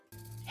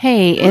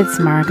Hey, it's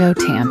Margot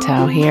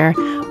Tantow here.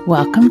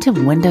 Welcome to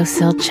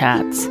Windowsill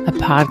Chats, a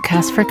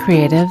podcast for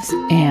creatives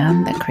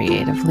and the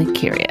creatively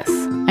curious.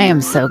 I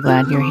am so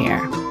glad you're here.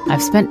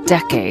 I've spent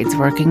decades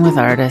working with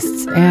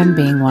artists and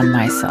being one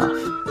myself.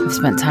 I've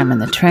spent time in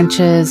the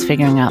trenches,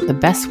 figuring out the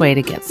best way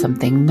to get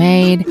something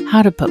made,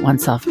 how to put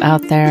oneself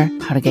out there,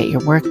 how to get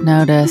your work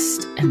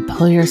noticed, and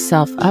pull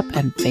yourself up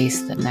and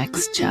face the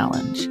next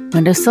challenge.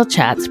 Windowsill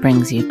Chats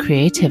brings you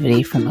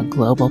creativity from a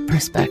global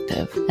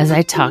perspective as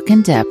I talk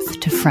in depth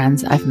to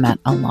friends I've met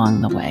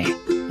along the way.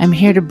 I'm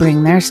here to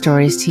bring their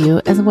stories to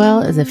you as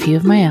well as a few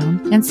of my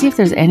own and see if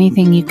there's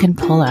anything you can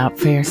pull out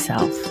for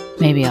yourself.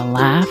 Maybe a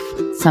laugh,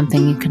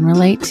 something you can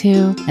relate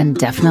to, and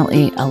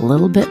definitely a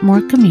little bit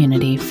more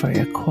community for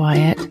your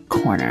quiet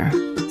corner.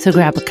 So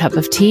grab a cup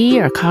of tea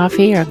or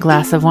coffee or a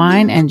glass of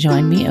wine and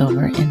join me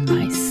over in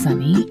my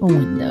sunny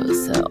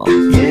windowsill.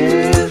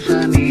 Yes,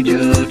 I need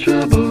your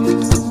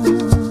trouble,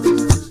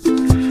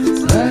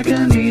 like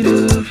I need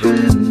a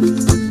friend.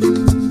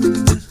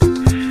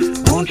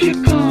 Won't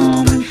you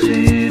come and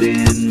sit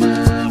in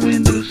my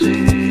windowsill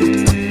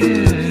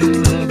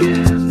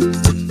again?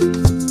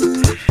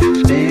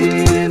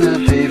 Spin our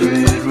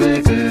favorite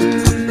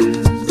records,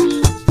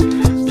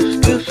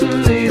 discuss the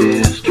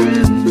latest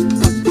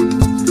trends.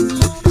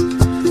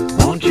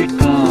 Won't you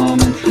come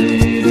and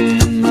sit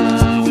in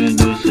my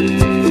windowsill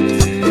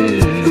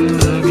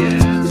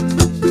again?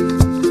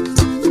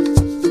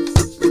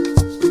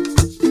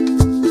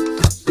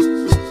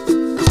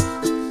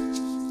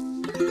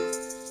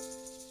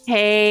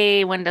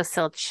 Hey,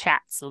 Windowsill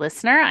Chats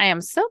listener. I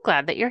am so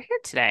glad that you're here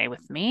today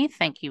with me.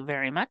 Thank you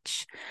very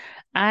much.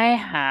 I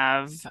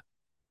have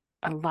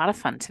a lot of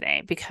fun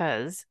today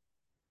because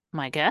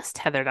my guest,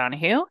 Heather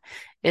Donahue,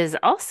 is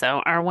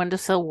also our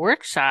Windowsill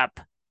Workshop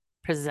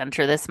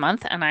presenter this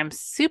month, and I'm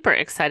super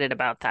excited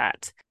about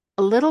that.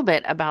 A little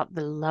bit about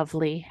the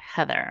lovely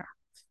Heather.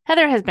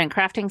 Heather has been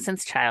crafting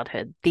since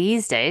childhood.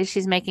 These days,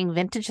 she's making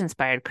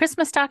vintage-inspired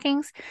Christmas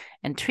stockings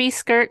and tree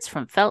skirts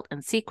from felt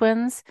and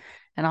sequins,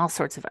 and all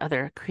sorts of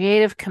other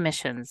creative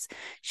commissions.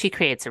 She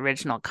creates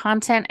original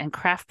content and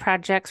craft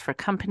projects for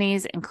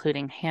companies,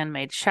 including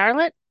Handmade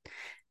Charlotte,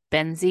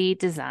 Benzie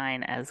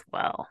Design as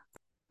well.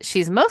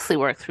 She's mostly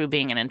worked through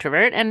being an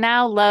introvert and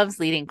now loves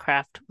leading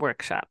craft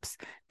workshops.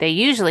 They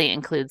usually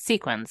include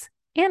sequins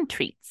and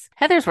treats.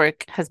 Heather's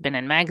work has been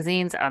in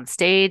magazines, on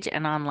stage,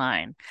 and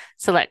online.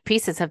 Select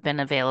pieces have been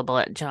available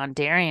at John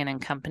Darien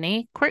and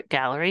Company, Quirt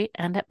Gallery,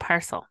 and at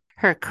Parcel.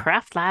 Her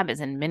craft lab is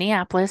in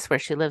Minneapolis, where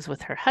she lives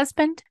with her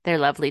husband, their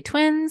lovely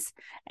twins,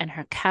 and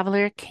her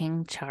Cavalier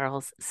King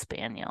Charles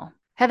Spaniel.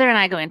 Heather and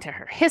I go into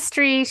her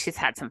history. She's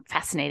had some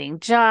fascinating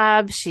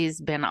jobs.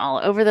 She's been all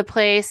over the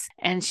place,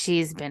 and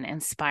she's been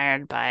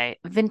inspired by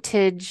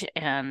vintage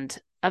and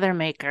other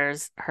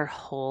makers her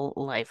whole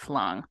life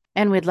long.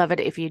 And we'd love it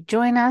if you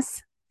join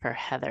us for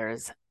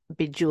Heather's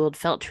Bejeweled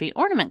Felt Tree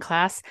Ornament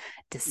class,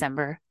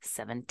 December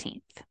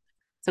 17th.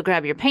 So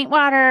grab your paint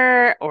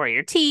water or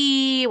your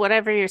tea,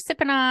 whatever you're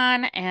sipping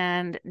on,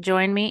 and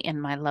join me in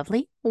my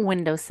lovely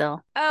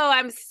windowsill. Oh,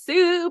 I'm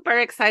super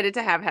excited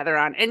to have Heather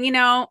on. And,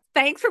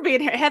 thanks for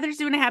being here. Heather's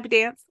doing a happy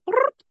dance.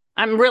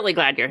 I'm really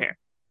glad you're here.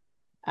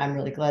 I'm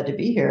really glad to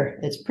be here.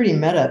 It's pretty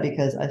meta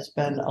because I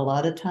spend a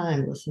lot of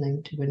time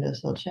listening to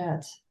Windowsill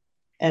Chats.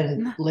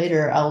 And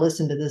later I'll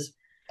listen to this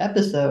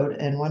episode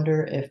and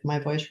wonder if my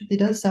voice really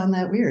does sound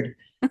that weird.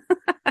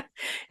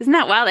 Isn't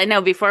that wild? I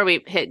know before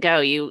we hit go,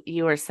 you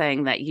were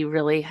saying that you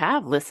really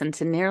have listened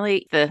to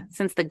nearly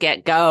since the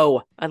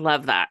get-go. I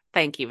love that.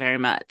 Thank you very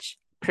much.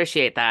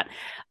 Appreciate that.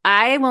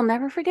 I will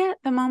never forget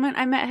the moment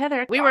I met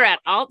Heather. We were at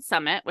Alt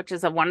Summit, which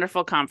is a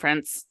wonderful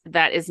conference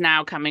that is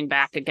now coming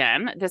back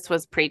again. This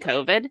was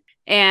pre-COVID,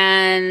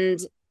 and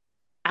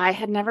I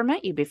had never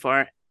met you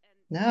before.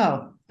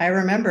 No, I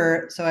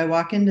remember. So I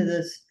walk into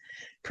this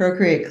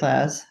Procreate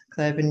class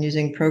because I've been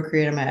using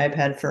Procreate on my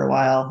iPad for a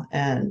while.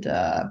 And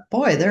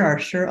boy, there are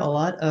sure a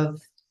lot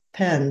of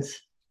pens.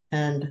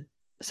 And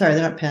sorry,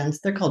 they're not pens.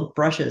 They're called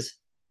brushes.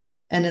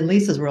 And in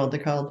Lisa's world, they're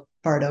called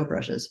Bardot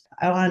brushes.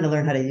 I wanted to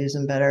learn how to use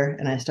them better.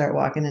 And I start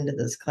walking into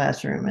this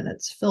classroom and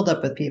it's filled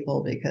up with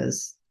people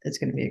because it's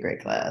going to be a great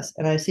class.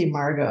 And I see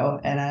Margot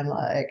and I'm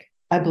like,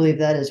 I believe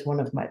that is one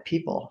of my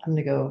people. I'm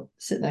going to go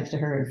sit next to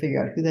her and figure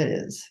out who that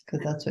is,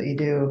 because that's what you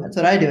do. That's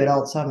what I do at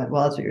Alt Summit.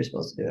 Well, that's what you're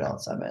supposed to do at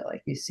Alt Summit.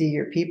 Like, you see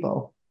your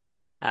people.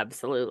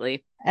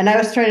 Absolutely. And I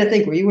was trying to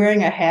think, were you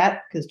wearing a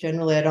hat? Because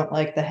generally I don't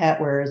like the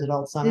hat wearers at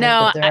Alt Summit,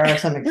 No, but there are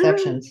some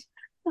exceptions.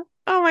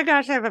 Oh my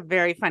gosh, I have a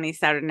very funny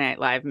Saturday Night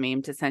Live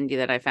meme to send you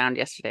that I found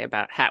yesterday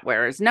about hat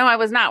wearers. No, I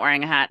was not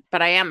wearing a hat,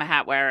 but I am a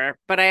hat wearer,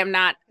 but I am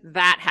not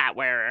that hat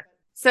wearer.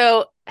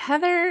 So,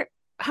 Heather,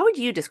 how would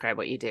you describe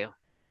what you do?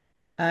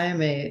 I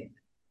am a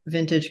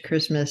vintage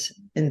Christmas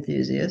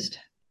enthusiast.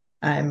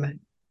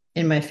 I'm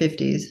in my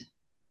 50s,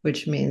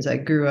 which means I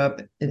grew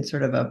up in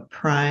sort of a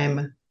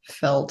prime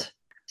felt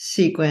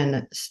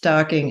sequin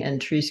stocking and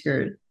tree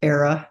skirt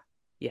era.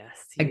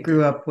 Yes. I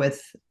grew up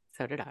with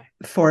So did I.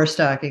 4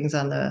 stockings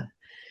on the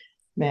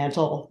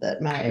mantle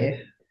that my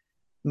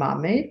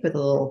mom made with a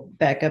little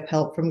backup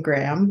help from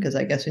Graham, because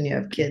I guess when you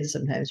have kids,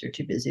 sometimes you're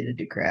too busy to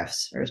do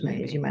crafts or as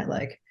many as you might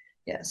like.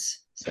 Yes.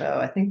 So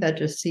I think that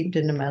just seeped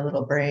into my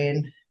little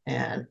brain,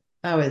 and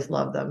I always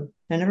loved them.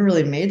 I never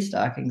really made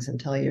stockings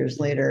until years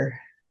later.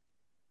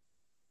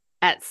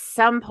 At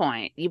some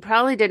point, you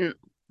probably didn't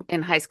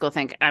in high school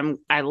think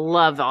I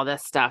love all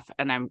this stuff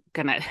and I'm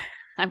gonna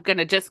I'm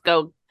gonna just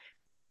go.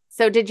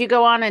 So did you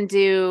go on and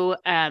do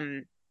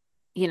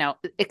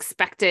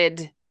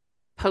expected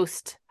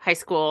post high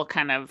school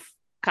kind of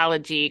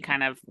collegey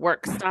kind of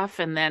work stuff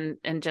and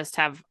just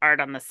have art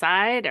on the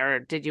side, or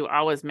did you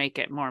always make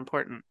it more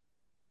important?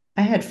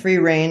 I had free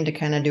reign to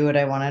kind of do what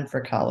I wanted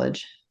for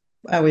college.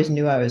 I always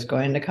knew I was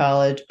going to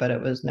college, but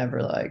it was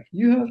never like,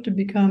 you have to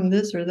become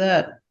this or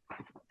that.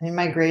 I mean,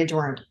 my grades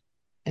weren't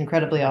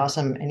incredibly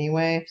awesome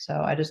anyway,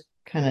 so I just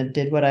kind of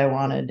did what I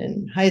wanted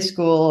in high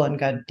school and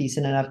got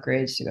decent enough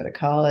grades to go to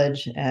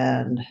college.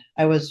 And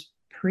I was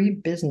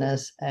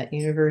pre-business at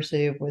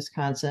University of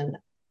Wisconsin,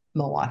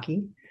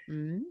 Milwaukee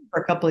Mm.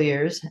 for a couple of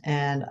years,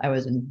 and I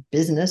was in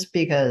business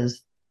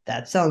because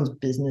that sounds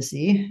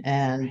businessy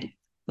and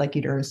like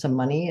you'd earn some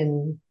money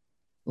and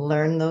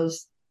learn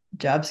those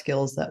job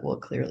skills that will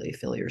clearly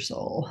fill your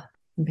soul.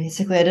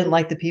 Basically, I didn't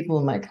like the people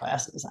in my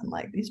classes. I'm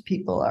like, these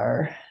people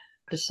are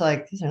just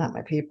like, these are not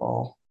my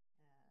people.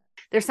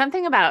 There's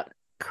something about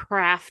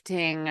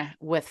crafting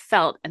with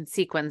felt and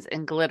sequins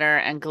and glitter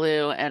and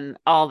glue and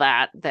all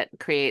that that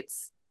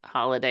creates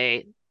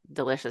holiday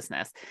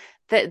deliciousness.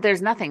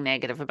 There's nothing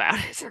negative about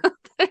it.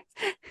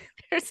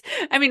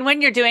 I mean,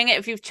 when you're doing it,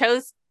 if you've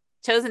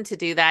chosen to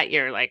do that,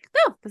 you're like,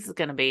 oh, this is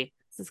gonna be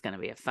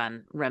a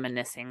fun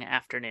reminiscing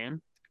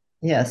afternoon.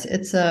 Yes,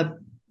 it's a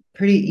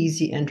pretty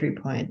easy entry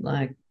point.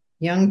 Like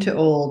young to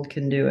old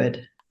can do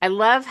it. I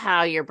love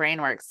how your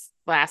brain works.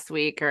 Last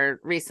week or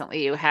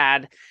recently, you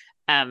had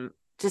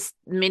just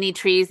mini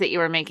trees that you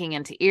were making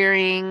into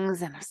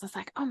earrings, and I was just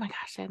like, oh my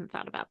gosh, I hadn't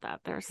thought about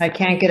that. I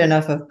can't get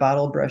enough of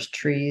bottle brush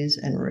trees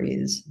and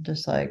wreaths.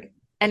 Just like,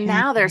 and can't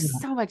now get they're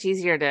enough. so much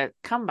easier to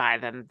come by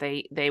than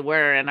they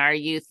were in our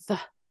youth,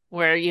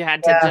 where you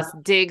had to Yeah. just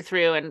dig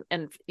through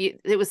and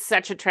it was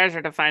such a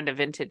treasure to find a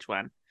vintage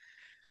one.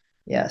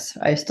 Yes,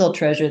 I still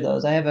treasure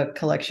those. I have a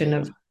collection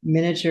of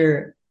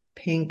miniature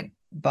pink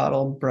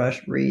bottle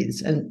brush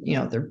wreaths, and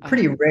they're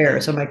pretty Oh,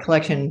 rare. So my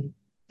collection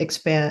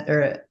expand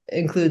or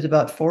includes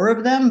about four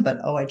of them, but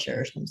oh, I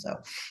cherish them so.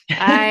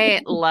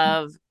 I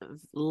love,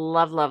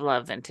 love, love,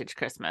 love vintage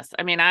Christmas.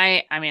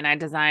 I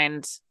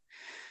designed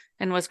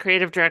and was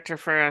creative director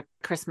for a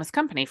Christmas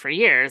company for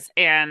years.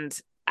 And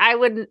I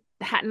would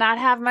not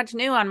have much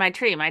new on my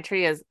tree. My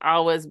tree has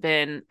always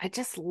been, I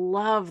just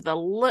love the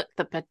look,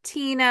 the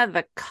patina,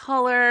 the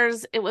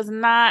colors. It was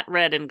not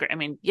red and green. I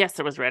mean, yes,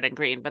 there was red and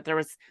green, but there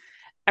was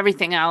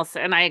everything else.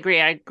 And I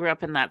agree. I grew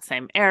up in that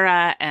same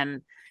era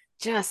and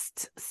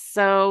just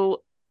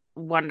so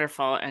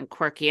wonderful and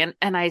quirky. And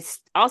I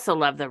also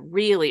love the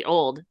really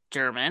old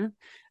German.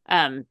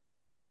 Um,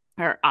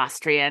 or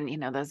Austrian,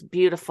 those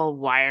beautiful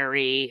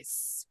wiry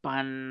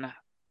spun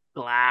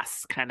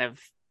glass kind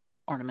of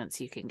ornaments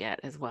you can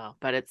get as well.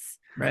 But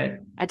Right.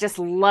 I just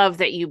love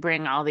that you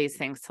bring all these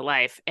things to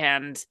life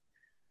and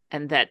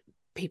that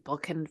people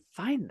can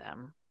find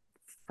them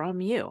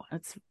from you.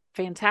 It's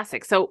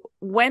fantastic. So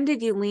when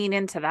did you lean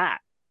into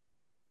that?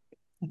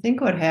 I think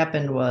what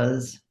happened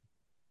was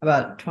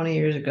about 20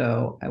 years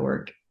ago, I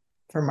worked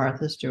for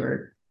Martha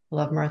Stewart. I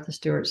love Martha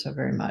Stewart so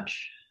very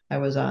much. I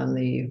was on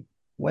the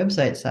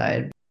website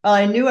side. Well,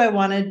 I knew I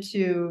wanted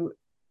to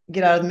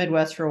get out of the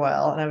Midwest for a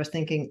while, and I was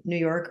thinking New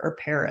York or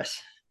Paris.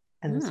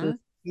 And this was Mm,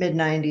 mid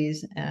 90s.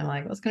 And I'm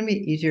like, well, it's going to be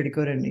easier to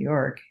go to New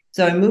York.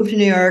 So I moved to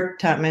New York,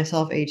 taught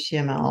myself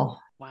HTML,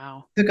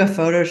 wow. took a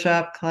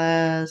Photoshop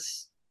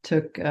class,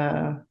 took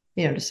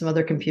just some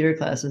other computer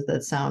classes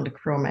that sound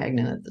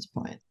Cro-Magnon at this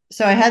point.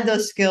 So I had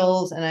those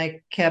skills, and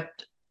I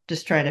kept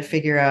just trying to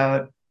figure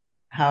out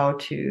how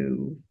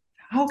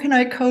can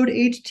I code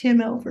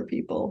HTML for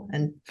people?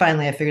 And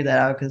finally I figured that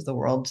out because the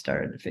world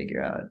started to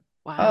figure out, oh,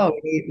 Wow.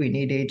 we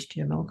need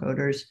HTML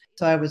coders.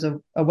 So I was a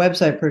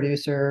website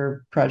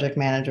producer, project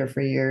manager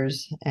for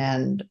years,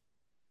 and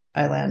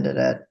I landed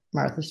at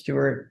Martha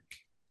Stewart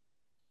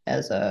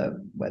as a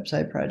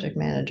website project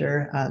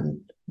manager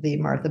on the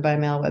Martha by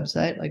Mail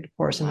website, like to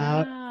pour some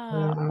out.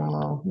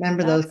 Wow.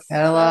 Remember those That's so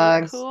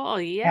catalogs, cool.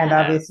 and Yes.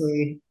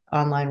 obviously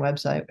online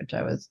website, which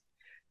I was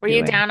Were you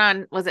doing. down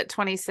on, was it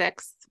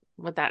 26th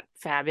with that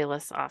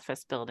fabulous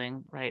office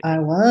building, right? I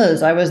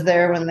was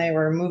there Oh, when they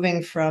were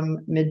moving from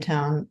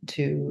Midtown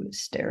to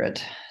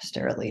Starrett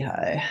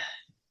Lehigh.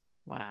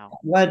 wow.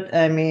 What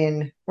I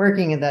mean,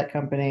 working at that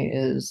company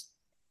is,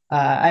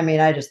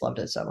 I just loved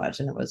it so much,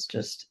 and it was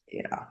just,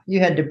 you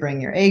had to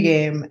bring your A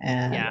game,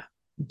 and Yeah.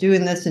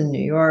 doing this in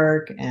New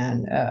York,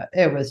 and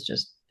it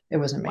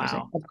was amazing.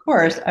 Wow. Of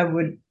course,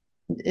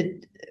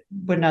 it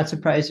would not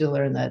surprise you to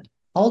learn that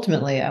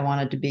ultimately I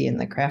wanted to be in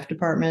the craft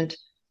department,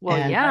 Well,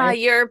 and yeah,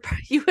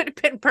 you would have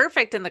been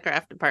perfect in the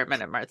craft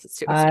department at Martha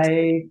Stewart.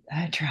 I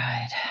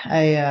tried.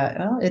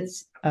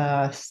 It's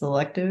a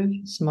selective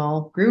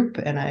small group,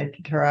 and I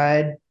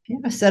tried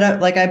set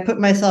up, like I put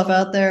myself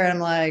out there and I'm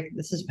like,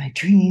 this is my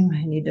dream.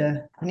 I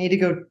need to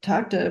go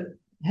talk to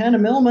Hannah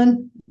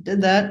Millman.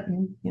 Did that.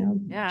 And,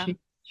 Yeah.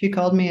 she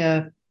called me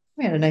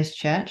we had a nice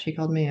chat. She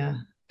called me like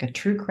a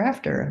true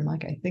crafter. I'm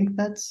like, I think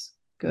that's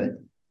good.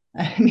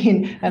 I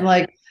mean,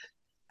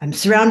 I'm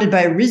surrounded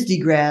by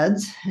RISD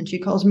grads and she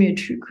calls me a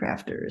true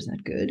crafter. Is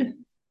that good?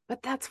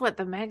 But that's what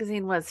the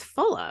magazine was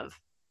full of.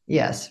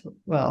 Yes.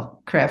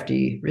 Well,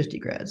 crafty RISD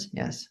grads.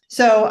 Yes.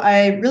 So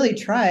I really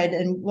tried,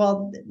 and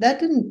well,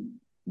 that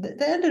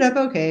ended up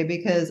okay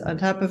because on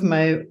top of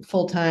my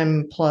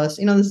full-time plus,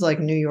 this is like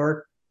New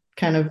York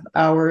kind of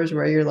hours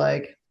where you're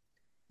like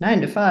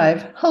 9 to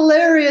 5,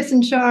 hilarious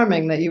and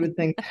charming that you would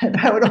think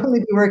that I would only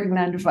be working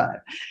 9 to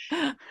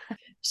 5.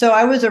 So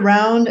I was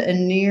around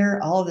and near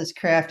all this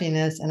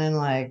craftiness, and I'm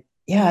like,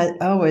 yeah,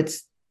 oh,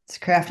 it's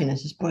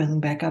craftiness is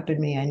boiling back up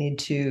in me. I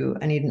need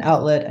an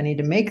outlet. I need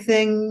to make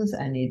things.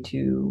 I need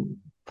to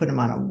put them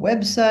on a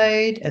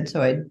website. And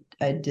so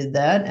I did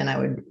that, and I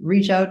would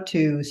reach out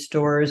to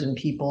stores and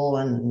people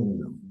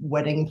and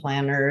wedding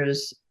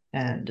planners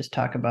and just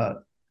talk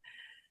about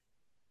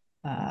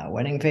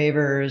wedding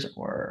favors,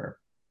 or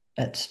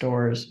at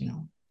stores,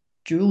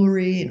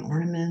 jewelry and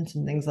ornaments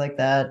and things like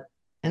that.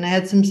 And I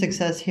had some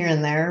success here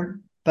and there,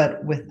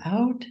 but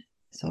without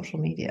social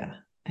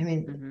media. I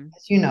mean,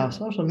 as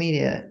social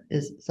media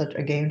is such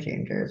a game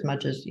changer. As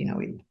much as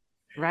we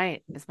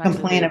Right. As much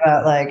complain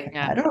about, like,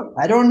 yeah.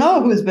 I don't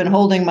know who's been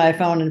holding my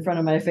phone in front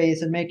of my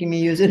face and making me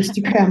use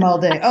Instagram all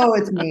day. Oh,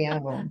 it's me.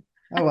 Oh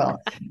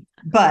well.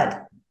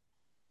 But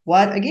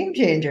what a game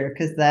changer,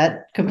 because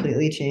that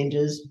completely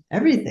changes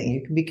everything.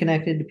 You can be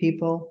connected to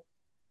people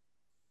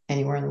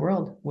anywhere in the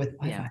world with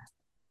Wi-Fi.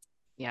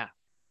 Yeah.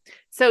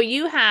 So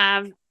you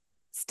have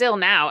still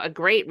now a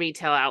great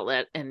retail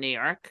outlet in New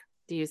York.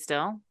 Do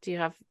you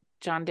have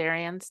John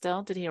Darien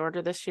still? Did he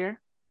order this year?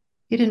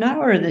 He did not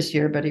order this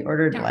year, but he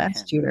ordered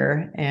last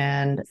year.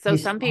 And so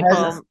some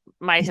people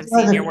might have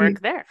seen your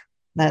work there.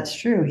 That's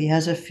true. He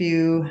has a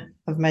few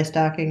of my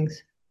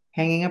stockings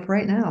hanging up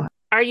right now.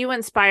 Are you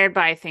inspired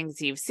by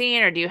things you've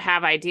seen, or do you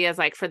have ideas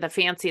like for the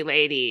fancy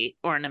lady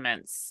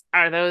ornaments?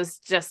 Are those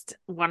just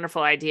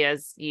wonderful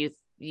ideas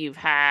you've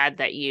had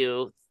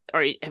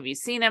or have you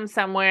seen them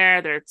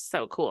somewhere? They're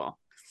so cool.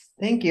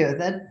 Thank you.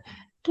 That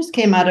just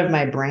came out of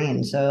my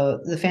brain. So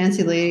the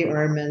fancy lady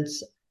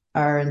ornaments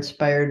are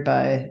inspired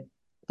by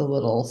the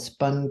little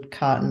spun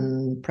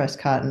cotton, pressed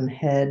cotton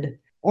head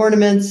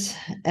ornaments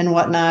and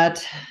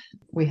whatnot.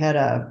 We had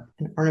an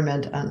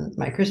ornament on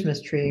my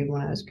Christmas tree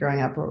when I was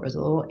growing up where it was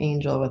a little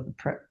angel with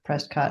a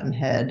pressed cotton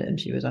head, and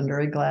she was under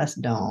a glass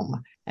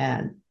dome.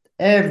 And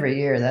every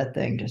year that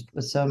thing just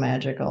was so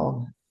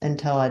magical,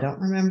 until I don't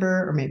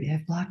remember, or maybe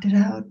I've blocked it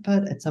out,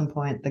 but at some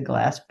point the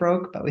glass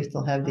broke, but we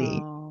still have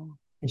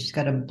and she's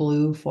got a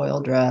blue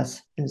foil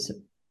dress, and it's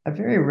a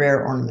very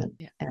rare ornament.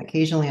 Yeah. And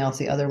occasionally I'll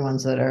see other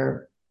ones that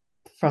are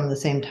from the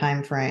same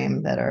time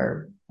frame that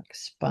are like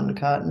spun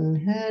cotton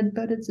head,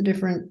 but it's a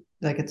different,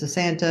 like it's a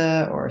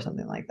Santa or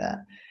something like that.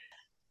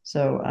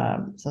 So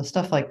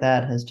stuff like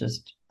that has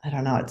just, I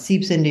don't know, it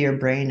seeps into your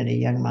brain at a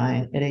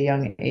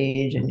young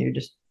age, and you're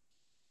just.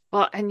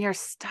 Well, and your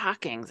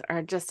stockings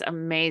are just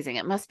amazing.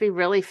 It must be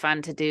really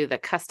fun to do the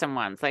custom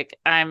ones. Like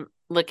I'm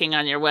looking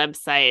on your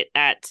website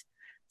at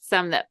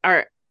some that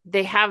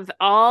they have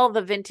all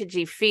the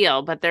vintagey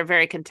feel, but they're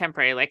very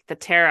contemporary, like the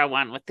Tara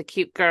one with the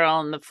cute girl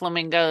and the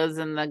flamingos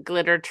and the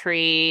glitter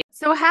tree.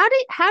 So how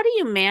do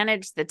you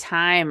manage the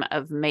time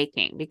of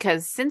making?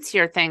 Because since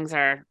your things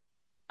are,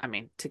 I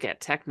mean, to get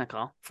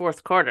technical,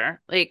 fourth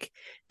quarter, like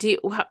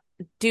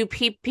do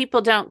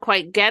people don't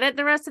quite get it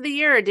the rest of the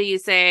year, or do you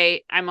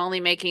say I'm only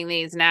making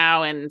these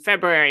now in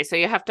February, so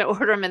you have to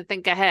order them and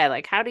think ahead?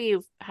 Like how do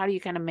you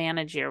kind of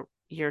manage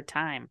your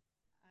time?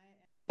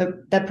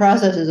 That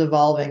process is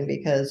evolving,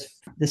 because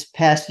this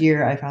past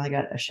year I finally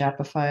got a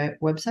Shopify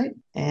website,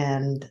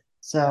 and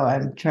so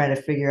I'm trying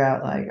to figure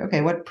out, like,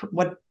 okay,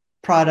 what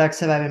products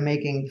have I been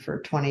making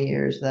for 20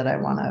 years that I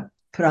want to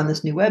put on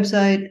this new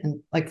website?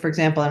 And like, for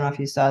example, I don't know if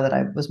you saw that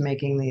I was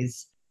making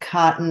these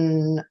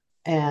cotton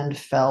and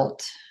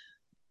felt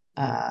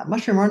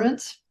mushroom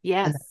ornaments.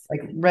 Yes. And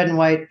like red and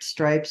white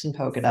stripes and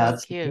polka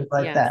dots, cute. And things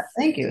like that.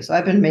 Thank you. So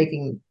I've been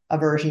making a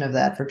version of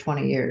that for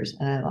 20 years.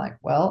 And I'm like,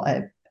 well,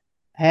 I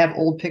have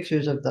old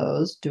pictures of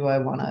those. Do I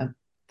want to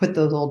put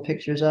those old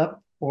pictures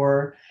up?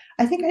 Or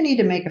I think I need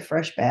to make a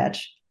fresh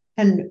batch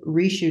and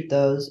reshoot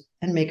those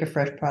and make a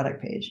fresh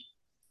product page.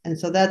 And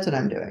so that's what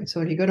I'm doing. So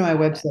when you go to my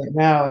website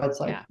now, it's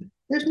like,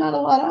 there's not a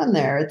lot on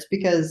there. It's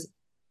because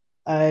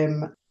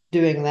I'm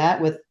doing that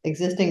with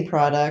existing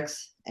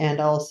products, and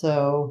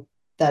also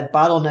that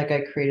bottleneck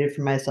I created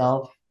for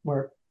myself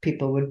where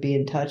people would be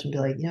in touch and be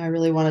like, I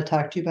really want to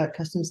talk to you about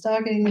custom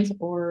stockings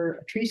or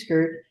a tree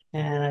skirt.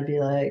 And I'd be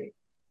like,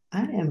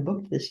 I am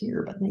booked this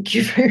year, but thank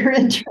you for your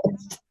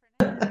interest.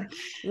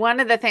 One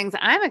of the things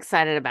I'm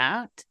excited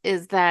about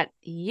is that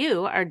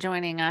you are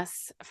joining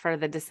us for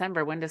the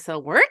December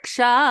Windowsill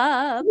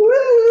workshop.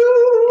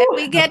 Woo! And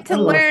we get to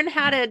learn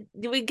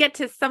we get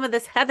to some of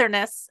this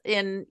heatherness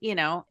in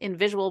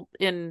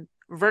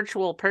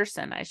virtual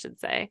person, I should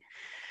say.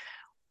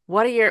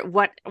 What are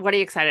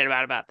you excited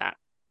about that?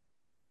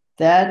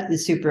 That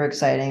is super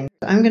exciting.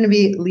 I'm going to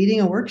be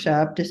leading a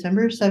workshop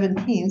December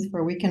 17th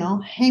where we can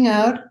all hang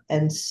out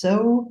and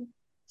sew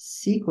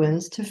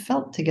sequins to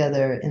felt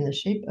together in the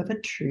shape of a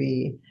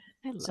tree.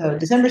 I love So it.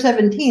 December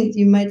 17th,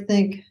 you might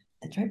think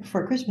it's right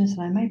before Christmas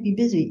and I might be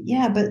busy.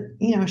 Yeah, but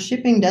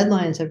shipping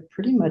deadlines have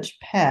pretty much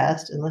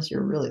passed unless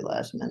you're really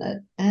last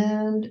minute.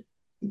 And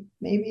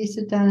maybe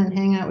sit down and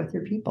hang out with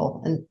your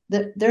people. And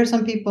there are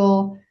some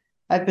people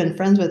I've been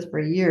friends with for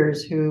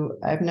years who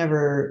I've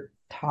never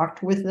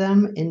talked with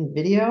them in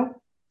video.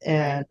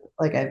 And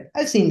like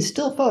I've seen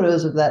still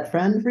photos of that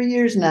friend for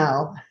years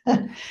now.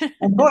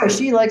 And boy,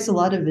 she likes a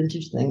lot of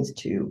vintage things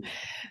too.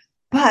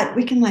 But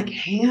we can like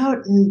hang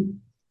out and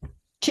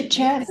chit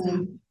chat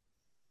and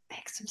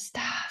make some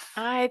stuff.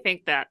 I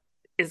think that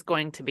is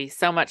going to be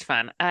so much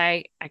fun.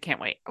 I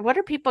can't wait. What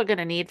are people going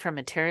to need for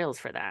materials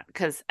for that?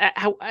 Because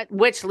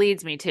which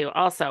leads me to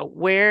also,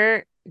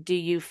 where do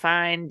you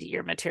find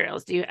your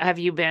materials? Have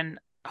you been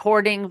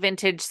hoarding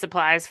vintage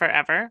supplies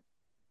forever?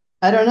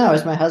 I don't know.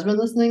 Is my husband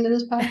listening to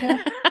this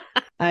podcast?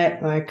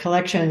 My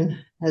collection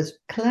has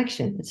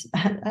collection.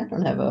 I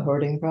don't have a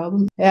hoarding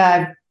problem.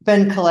 Yeah, I've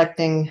been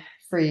collecting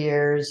for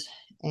years,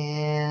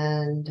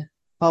 and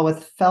well,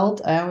 with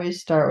felt, I always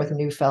start with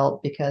new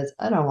felt because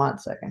I don't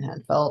want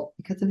secondhand felt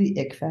because of the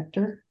ick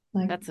factor.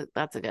 Like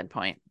that's a good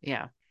point.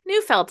 Yeah.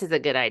 New felt is a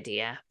good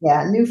idea.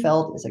 Yeah, new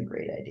felt is a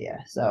great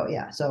idea. So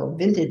yeah, so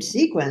vintage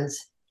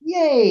sequins,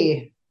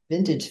 yay!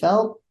 Vintage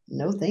felt,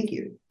 no thank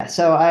you.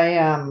 So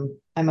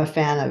I'm a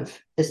fan of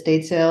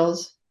estate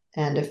sales,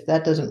 and if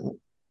that doesn't,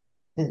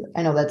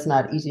 I know that's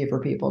not easy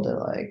for people to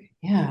like.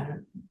 Yeah,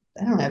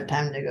 I don't have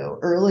time to go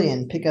early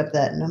and pick up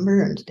that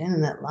number and stand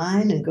in that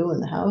line and go in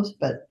the house,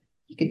 but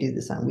you could do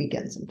this on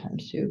weekends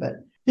sometimes too. But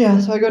yeah,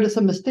 so I go to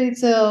some estate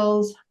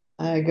sales.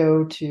 I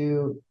go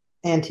to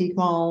antique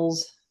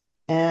malls.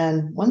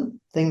 And one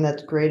thing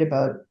that's great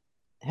about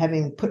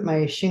having put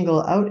my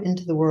shingle out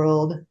into the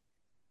world,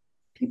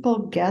 people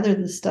gather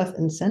this stuff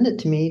and send it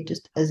to me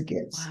just as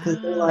gifts because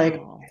they're like,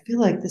 I feel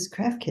like this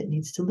craft kit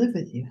needs to live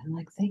with you. I'm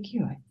like, thank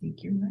you. I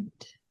think you're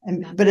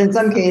right. But in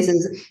some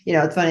cases,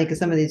 it's funny because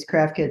some of these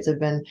craft kits have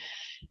been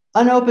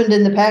unopened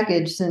in the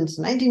package since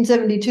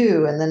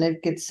 1972, and then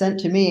it gets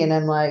sent to me, and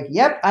I'm like,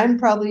 yep, I'm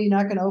probably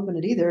not going to open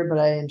it either, but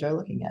I enjoy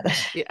looking at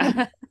it.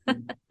 Yeah.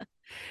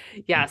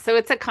 Yeah, so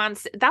it's a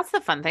constant. That's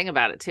the fun thing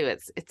about it too.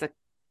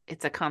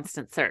 It's a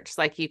constant search.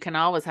 Like you can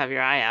always have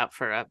your eye out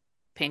for a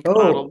pink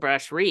bottle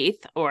brush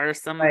wreath or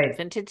some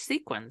vintage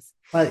sequins.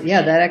 Well,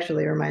 yeah, that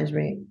actually reminds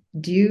me.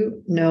 Do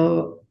you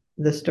know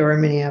the store in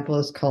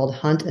Minneapolis called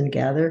Hunt and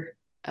Gather?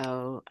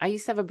 Oh, I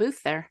used to have a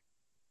booth there.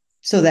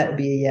 So that would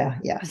be yeah.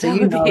 So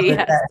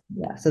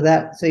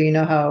so you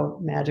know how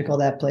magical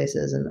that place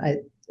is, and I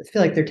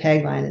feel like their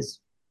tagline is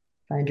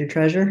 "Find your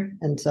treasure,"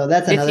 and so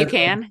that's another. If you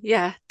can,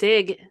 yeah,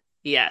 dig.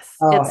 Yes,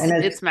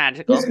 it's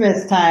magical.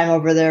 Christmas time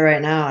over there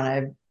right now,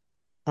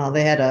 and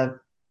they had a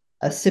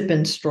sip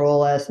and stroll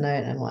last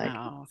night, and I'm like,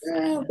 I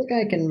don't think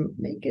I can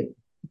make it,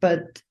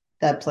 but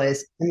that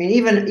place, I mean,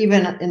 even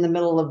in the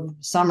middle of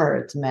summer,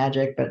 it's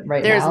magic. But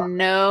there's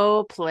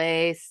no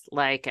place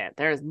like it.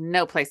 There's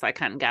no place like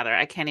Hunt and Gather.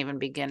 I can't even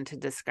begin to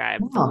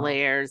describe the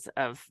layers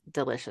of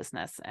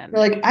deliciousness. And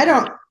like,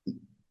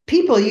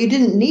 you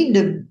didn't need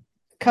to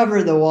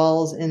cover the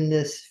walls in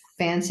this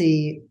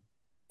fancy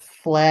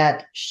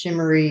flat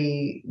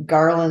shimmery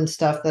garland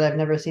stuff that I've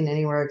never seen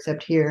anywhere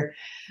except here,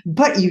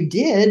 but you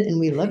did, and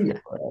we love you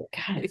for it.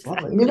 God, it's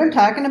lovely. You know what I'm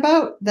talking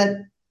about? That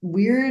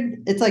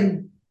weird, it's like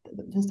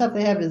the stuff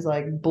they have is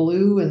like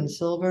blue and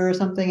silver or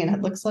something, and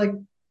it looks like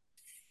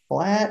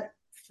flat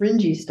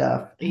fringy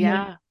stuff.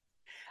 Yeah.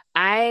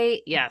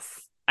 I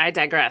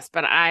digress,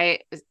 but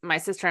my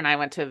sister and I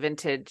went to a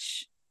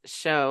vintage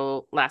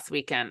show last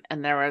weekend,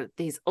 and there were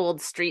these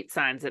old street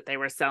signs that they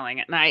were selling,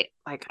 and I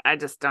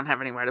just don't have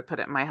anywhere to put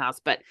it in my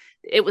house, but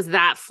it was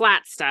that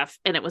flat stuff,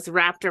 and it was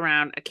wrapped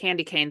around a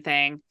candy cane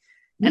thing,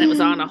 and it was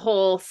on a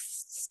whole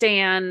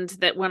stand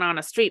that went on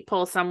a street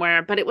pole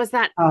somewhere, but it was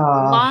that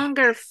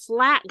longer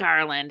flat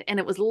garland, and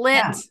it was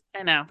lit. Yeah.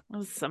 I know, it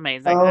was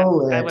amazing.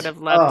 I would have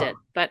loved it,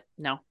 but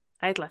no,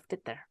 I left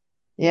it there.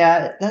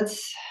 Yeah,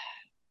 that's.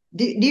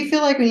 Do you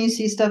feel like when you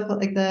see stuff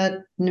like that,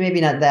 maybe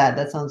not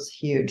that sounds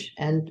huge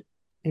and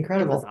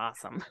incredible. It was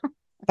awesome.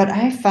 But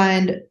I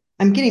find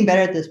I'm getting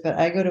better at this, but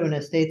I go to an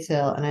estate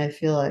sale and I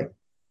feel like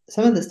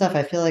some of the stuff,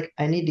 I feel like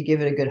I need to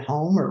give it a good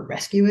home or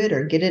rescue it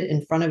or get it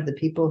in front of the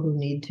people who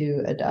need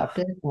to adopt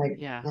it. Like,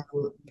 yeah,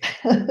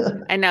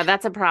 I know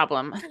that's a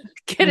problem.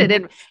 Get it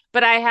in.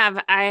 But I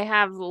have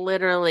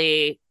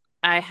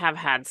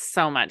had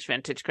so much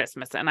vintage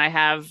Christmas, and I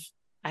have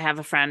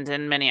a friend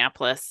in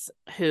Minneapolis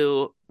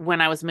who,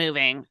 when I was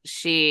moving,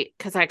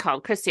 because I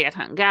called Christy at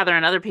Hunt and Gather,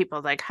 and other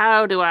people like,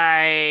 how do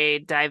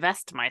I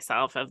divest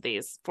myself of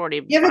these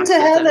 40 Give it to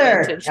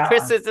Heather. Vintage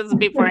Christmases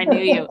before I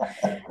knew you?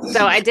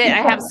 So I did.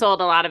 I have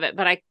sold a lot of it,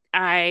 but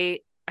I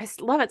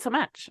love it so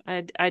much.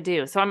 I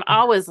do. So I'm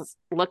always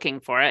looking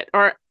for it.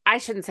 Or I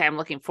shouldn't say I'm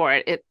looking for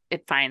it.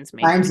 It finds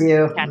me, Finds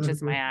you.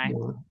 catches my eye.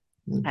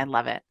 Mhm. I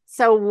love it.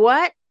 So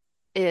what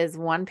is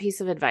one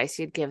piece of advice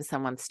you'd give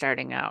someone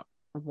starting out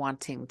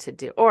wanting to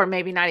do, or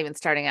maybe not even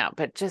starting out,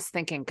 but just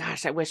thinking,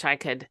 gosh, I wish I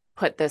could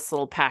put this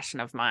little passion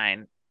of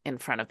mine in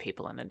front of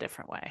people in a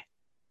different way?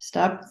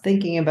 Stop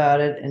thinking about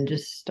it and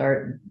just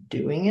start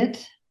doing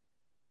it.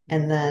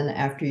 And then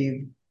after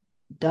you've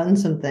done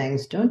some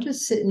things, don't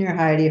just sit in your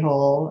hidey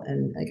hole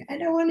and like, I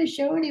don't want to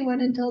show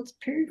anyone until it's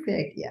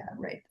perfect. Yeah,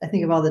 right. I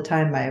think of all the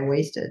time I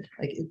wasted.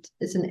 Like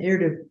it's an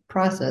iterative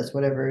process,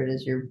 whatever it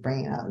is you're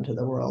bringing out into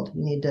the world.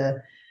 You need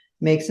to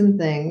make some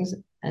things.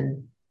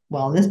 And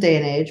well, in this day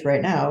and age,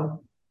 right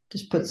now,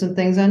 just put some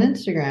things on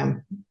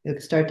Instagram. You'll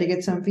start to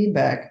get some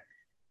feedback.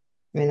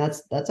 I mean,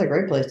 that's a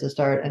great place to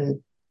start.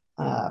 And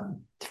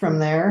from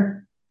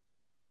there,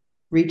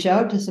 reach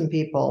out to some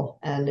people.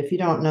 And if you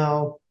don't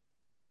know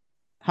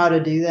how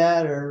to do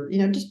that, or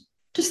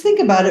just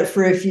think about it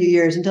for a few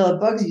years until it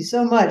bugs you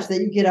so much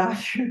that you get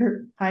off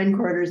your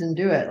hindquarters and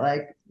do it.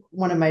 Like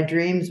one of my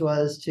dreams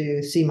was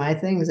to see my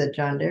things at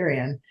John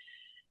Darien.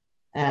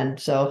 And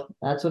so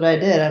that's what I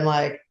did. I'm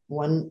like,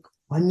 one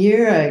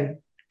year I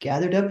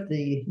gathered up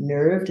the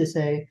nerve to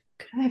say,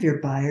 could I have your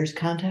buyer's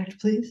contact,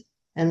 please?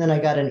 And then I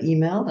got an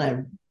email and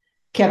I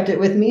kept it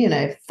with me and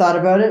I thought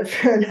about it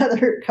for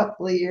another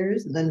couple of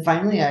years. And then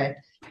finally I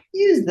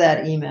used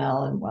that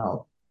email and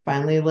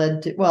finally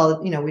led to,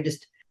 we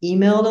just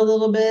emailed a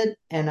little bit.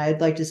 And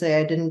I'd like to say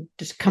I didn't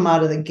just come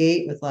out of the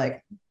gate with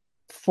like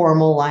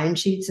formal line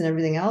sheets and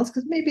everything else,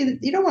 because maybe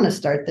you don't want to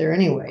start there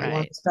anyway. Right. You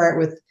want to start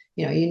with,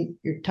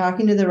 you're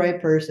talking to the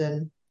right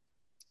person,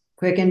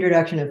 quick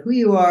introduction of who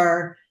you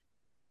are,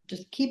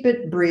 just keep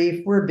it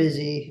brief. We're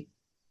busy.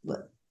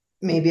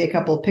 Maybe a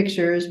couple of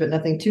pictures, but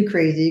nothing too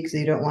crazy because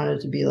you don't want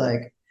it to be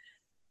like,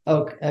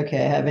 oh,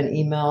 okay, I have an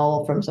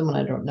email from someone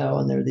I don't know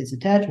and there are these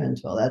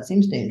attachments. Well, that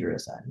seems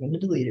dangerous. I'm going to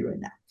delete it right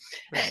now.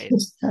 Right.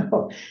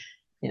 So,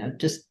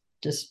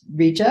 just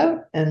reach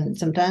out and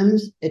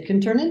sometimes it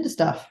can turn into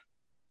stuff.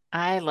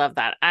 I love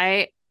that.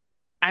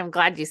 I'm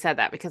glad you said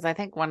that, because I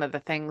think one of the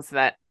things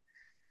that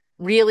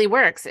really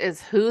works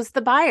is who's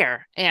the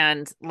buyer,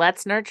 and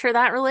let's nurture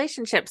that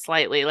relationship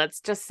slightly.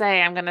 Let's just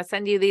say, I'm going to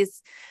send you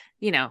these,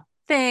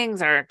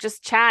 things, or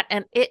just chat,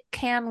 and it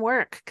can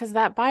work because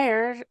that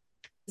buyer's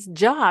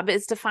job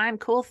is to find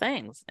cool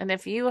things. And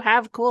if you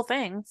have cool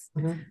things,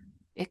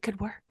 it could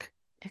work.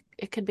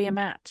 It could be a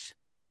match.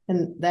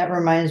 And that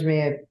reminds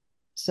me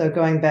so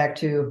going back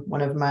to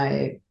one of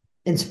my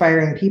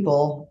inspiring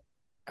people,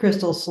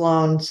 Crystal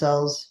Sloan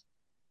sells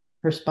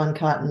her spun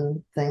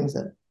cotton things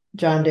at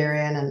John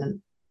Darien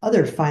and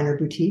other finer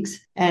boutiques.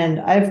 And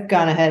I've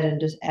gone ahead and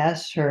just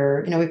asked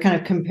her, we kind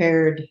of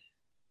compared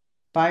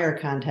buyer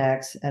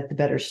contacts at the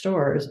better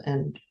stores,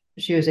 and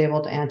she was able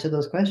to answer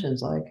those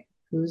questions like,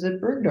 who's at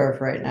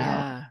Bergdorf right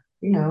now?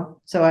 Yeah.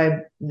 So I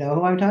know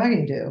who I'm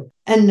talking to.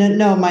 And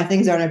no, my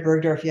things aren't at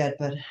Bergdorf yet,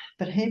 but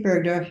hey,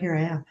 Bergdorf, here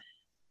I am.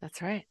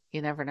 That's right.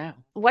 You never know.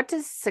 What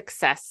does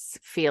success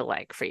feel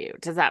like for you?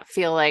 Does that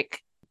feel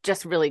like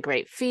just really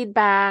great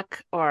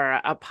feedback, or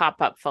a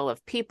pop-up full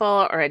of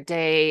people, or a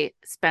day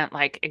spent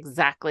like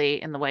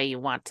exactly in the way you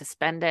want to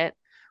spend it?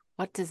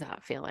 What does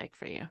that feel like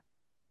for you?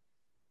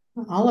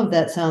 All of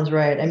that sounds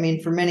right. I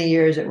mean, for many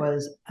years it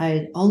was,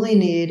 I only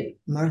need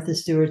Martha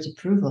Stewart's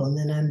approval and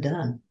then I'm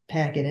done.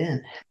 Pack it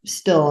in.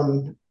 Still,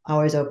 I'm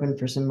always open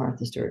for some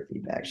Martha Stewart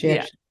feedback.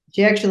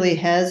 She actually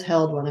has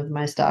held one of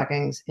my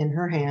stockings in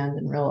her hand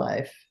in real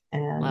life.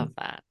 And love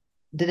that.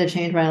 Did it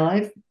change my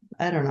life?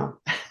 I don't know.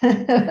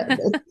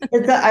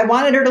 I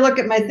wanted her to look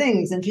at my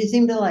things and she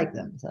seemed to like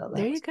them. So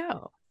there you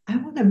go. I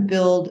want to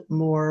build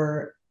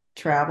more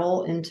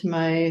travel into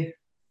my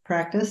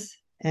practice,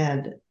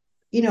 and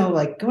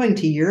like going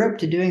to Europe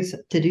to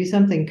do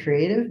something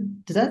creative.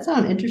 Does that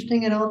sound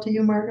interesting at all to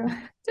you, Margo?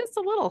 Just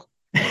a little.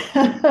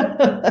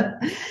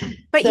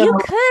 But So,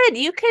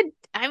 you could,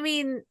 I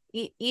mean,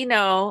 it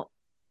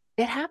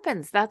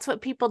happens. That's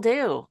what people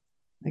do.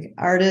 like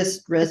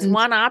artist residence. It's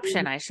one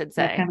option, I should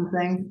say. That kind of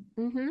thing.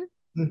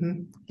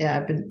 Mm-hmm. Yeah,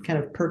 I've been kind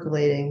of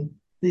percolating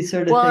these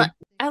sort of things.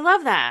 I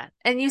love that.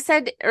 And you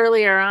said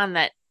earlier on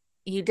that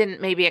you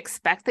didn't maybe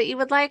expect that you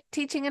would like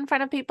teaching in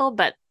front of people,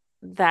 but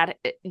that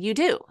you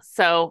do.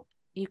 So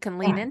you can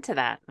lean into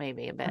that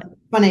maybe a bit.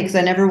 Funny, because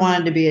I never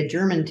wanted to be a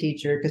German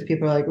teacher, because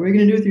people are like, what are you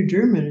going to do with your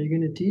German? Are you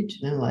going to teach?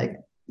 And I'm like,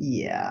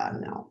 yeah,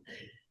 no.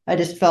 I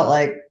just felt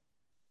like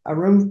a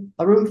room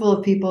full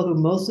of people who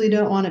mostly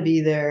don't want to be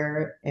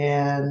there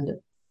and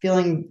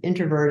feeling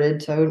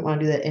introverted, so I wouldn't want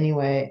to do that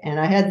anyway. And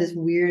I had this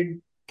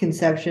weird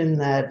conception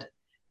that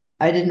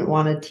I didn't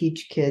want to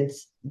teach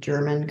kids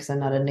German because I'm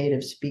not a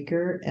native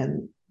speaker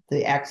and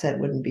the accent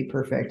wouldn't be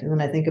perfect. And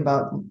then I think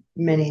about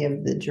many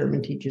of the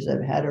German teachers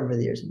I've had over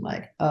the years. I'm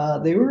like,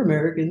 they were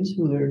Americans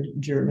who learned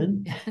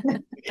German.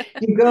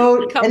 You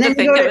go and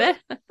then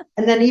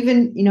and then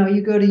even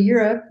you go to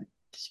Europe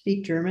to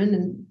speak German,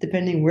 and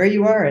depending where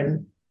you are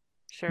in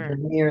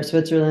Germany or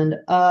Switzerland,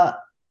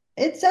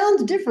 it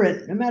sounds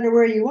different no matter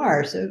where you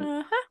are.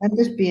 So I'm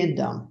just being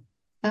dumb.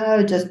 I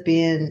was just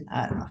being,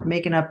 I don't know,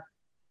 making up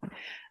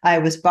I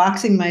was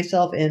boxing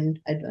myself in.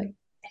 I'd be like,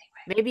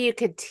 Maybe you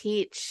could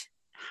teach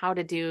how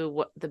to do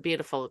what the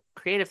beautiful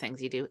creative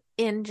things you do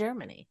in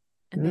Germany.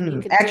 And then you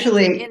could teach it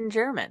Actually, in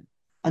German.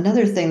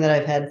 another thing that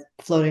I've had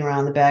floating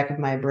around the back of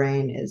my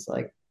brain is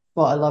like,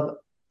 well, I love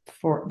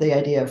for the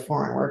idea of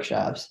foreign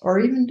workshops or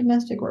even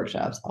domestic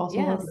workshops.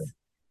 Also love it. Yes.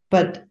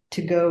 But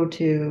to go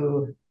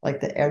to like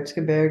the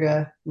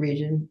Erzgebirge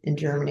region in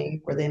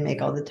Germany where they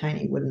make all the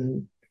tiny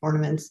wooden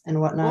ornaments and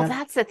Well, whatnot.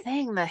 that's the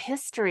thing. The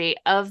history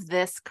of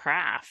this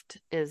craft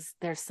is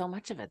there's so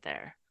much of it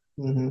there.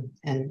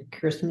 And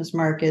Christmas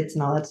markets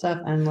and all that stuff.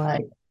 I'm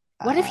like,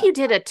 What if uh, you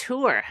did a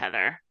tour,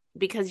 Heather?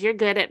 Because you're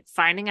good at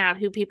finding out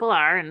who people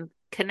are and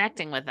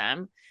connecting with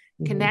them.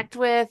 mhm. Connect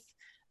with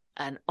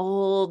an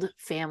old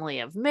family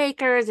of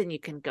makers and you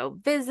can go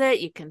visit.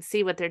 You can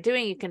see what they're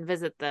doing. You can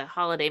visit the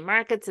holiday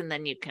markets and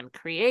then you can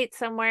create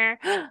somewhere.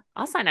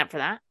 I'll sign up for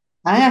that.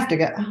 I have to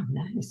go. Oh,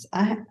 nice.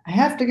 I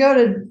have to go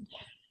to.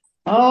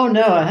 Oh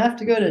no, I have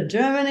to go to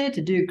Germany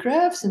to do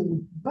crafts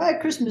and buy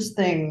Christmas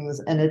things,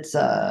 and it's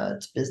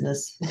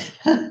business.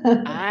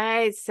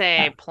 I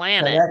say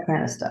plan So it. that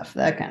kind of stuff.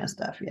 That kind of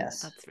stuff.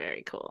 Yes. That's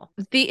very cool.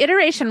 The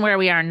iteration where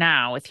we are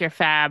now with your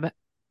fab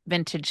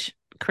vintage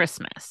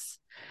Christmas,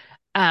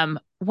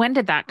 when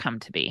did that come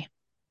to be?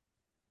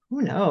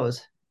 Who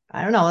knows?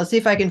 I don't know. Let's see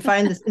if I can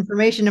find this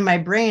information in my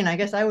brain. I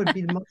guess I would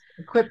be the most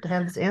equipped to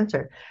have this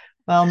answer.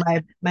 Well,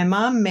 my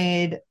mom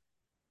made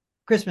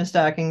Christmas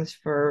stockings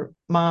for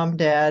mom,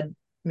 dad,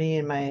 me,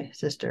 and my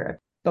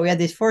sister. But we had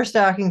these 4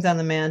 stockings on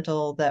the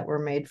mantle that were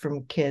made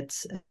from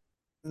kits,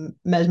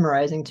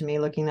 mesmerizing to me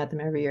looking at them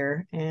every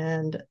year.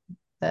 And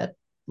that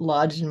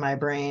lodged in my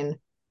brain.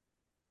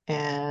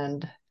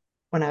 And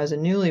when I was a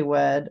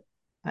newlywed,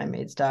 I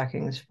made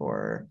stockings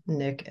for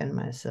Nick and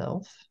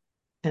myself.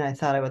 And I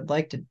thought I would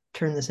like to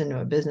turn this into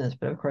a business,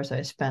 but of course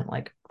I spent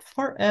like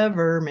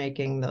forever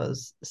making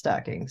those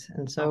stockings.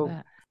 And I'll so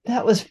bet.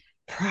 that was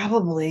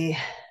probably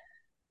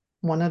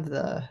one of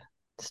the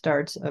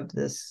starts of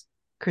this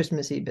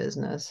Christmassy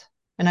business.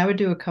 And I would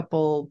do a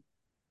couple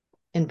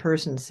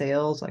in-person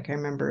sales. Like I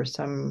remember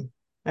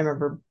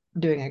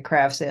doing a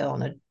craft sale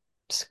in a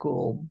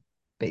school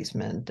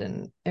basement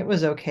and it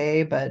was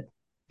okay, but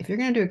if you're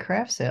going to do a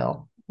craft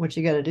sale, what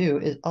you got to do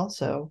is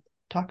also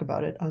talk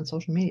about it on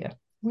social media.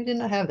 We did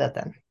not have that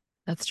then.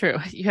 That's true.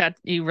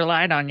 You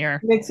relied on your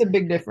It makes a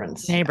big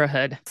difference.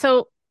 neighborhood.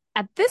 So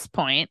at this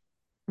point,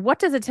 what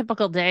does a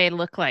typical day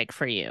look like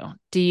for you?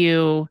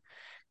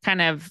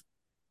 Kind of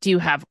do you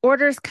have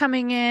orders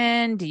coming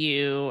in? Do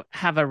you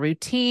have a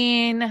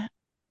routine?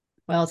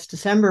 Well, it's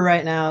December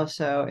right now,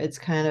 so it's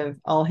kind of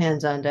all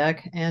hands on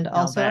deck. And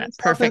I'll also, bet.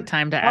 Perfect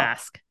time to oh,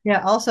 ask.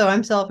 yeah, also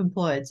I'm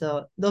self-employed,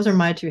 so those are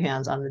my 2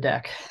 hands on the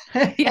deck.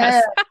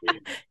 Yes.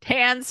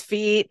 Hands,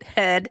 feet,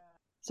 head.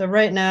 So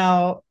right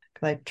now,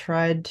 I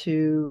tried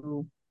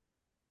to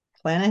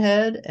plan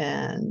ahead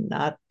and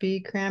not be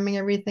cramming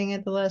everything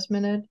at the last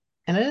minute.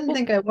 And I didn't Well,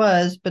 think I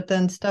was, but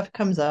then stuff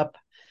comes up.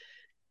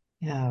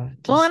 Yeah,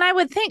 well, just and I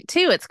would think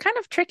too, it's kind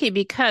of tricky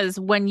because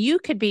when you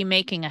could be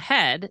making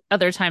ahead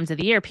other times of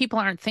the year, people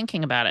aren't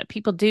thinking about it.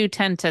 People do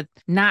tend to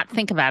not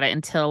think about it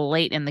until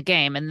late in the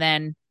game, and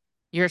then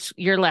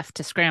you're left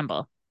to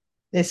scramble.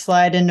 they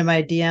slide into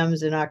my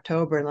DMs in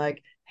October and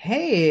like,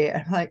 hey,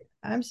 I'm like,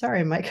 I'm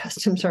sorry, my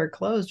customs are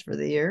closed for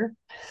the year.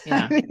 I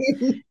Yeah.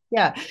 mean,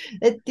 yeah,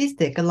 these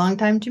take a long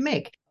time to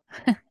make.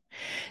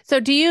 So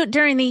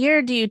during the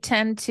year, do you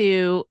tend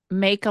to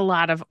make a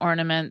lot of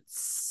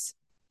ornaments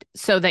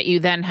so that you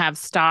then have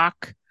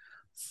stock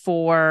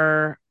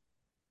for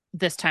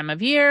this time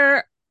of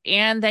year?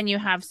 And then you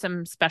have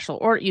some special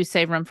or you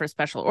save room for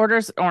special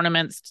orders,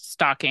 ornaments,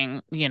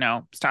 stockings,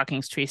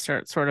 tree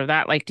sort of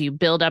that. Like, do you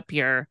build up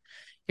your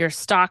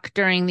stock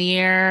during the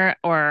year,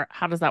 or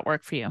how does that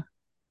work for you?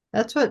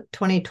 That's what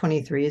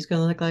 2023 is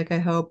going to look like, I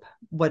hope.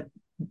 What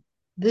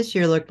this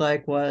year looked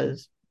like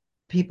was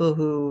people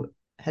who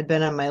had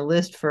been on my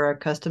list for a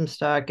custom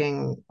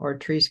stocking or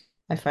tree.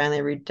 I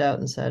finally reached out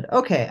and said,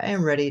 okay, I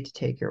am ready to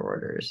take your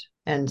orders.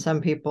 And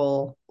some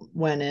people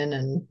went in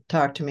and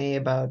talked to me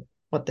about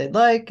what they'd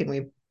like, and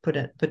we put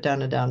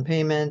down a down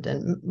payment.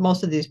 And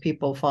most of these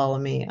people follow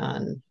me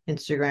on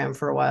Instagram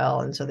for a while,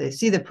 and so they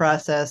see the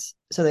process,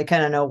 so they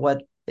kind of know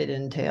what it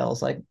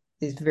entails. Like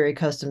these very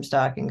custom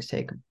stockings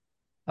take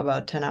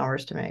about 10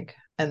 hours to make,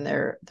 and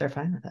they're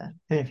fine with that.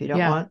 And if you don't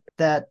Yeah. want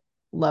that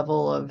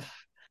level of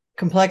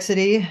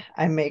complexity,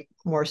 I make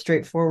more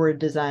straightforward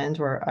designs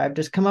where I've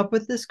just come up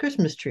with this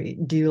Christmas tree.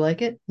 Do you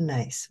like it?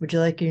 Nice. Would you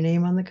like your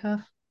name on the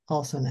cuff?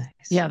 Also nice.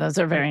 Yeah, those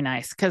are very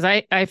nice because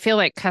I feel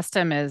like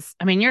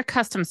your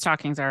custom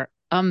stockings are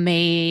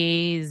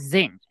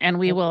amazing. And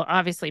we will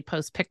obviously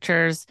post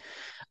pictures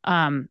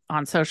on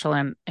social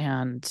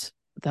and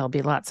there'll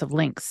be lots of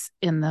links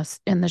in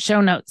the show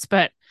notes.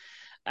 But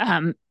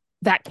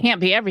that can't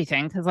be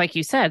everything because like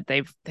you said,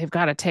 they've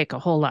got to take a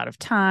whole lot of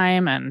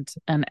time and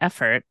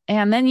effort.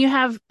 And then you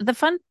have the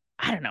fun.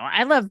 I don't know.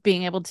 I love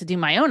being able to do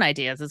my own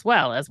ideas as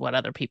well as what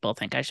other people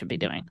think I should be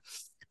doing.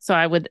 So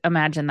I would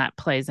imagine that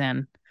plays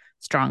in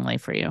strongly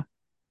for you.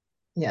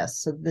 Yes.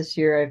 So this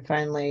year I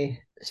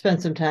finally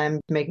spent some time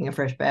making a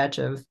fresh batch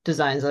of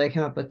designs that I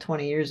came up with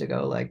 20 years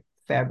ago, like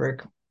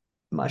fabric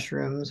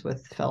mushrooms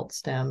with felt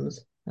stems.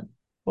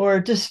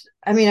 Or just,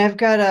 I mean,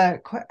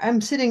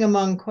 I'm sitting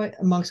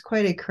amongst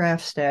quite a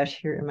craft stash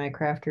here in my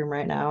craft room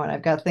right now. And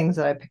I've got things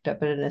that I picked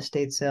up at an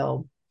estate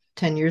sale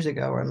 10 years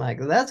ago where I'm like,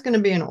 that's going to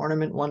be an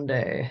ornament one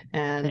day.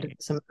 And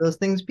Right. some of those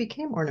things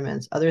became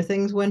ornaments. Other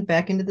things went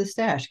back into the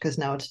stash because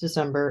now it's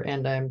December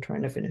and I'm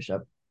trying to finish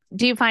up.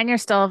 Do you find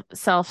yourself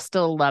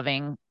still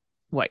loving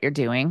what you're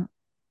doing?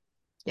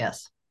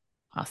 Yes.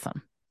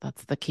 Awesome.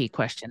 That's the key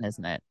question,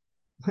 isn't it?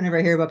 Whenever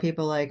I hear about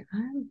people like,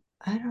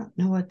 I don't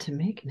know what to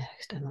make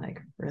next, I'm like,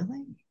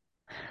 really?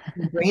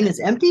 Your brain is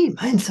empty?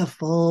 Mine's so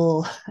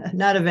full,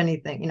 not of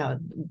anything.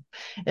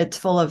 It's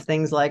full of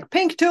things like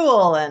pink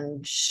tulle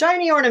and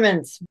shiny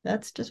ornaments.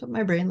 That's just what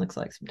my brain looks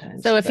like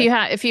sometimes. So But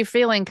if you're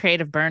feeling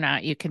creative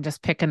burnout, you can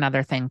just pick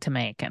another thing to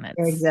make and it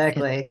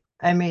exactly.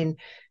 I mean,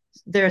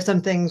 there are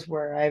some things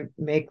where I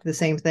make the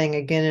same thing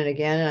again and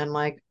again, and I'm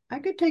like, I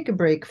could take a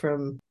break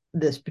from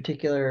this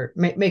particular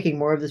making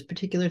more of this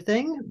particular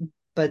thing,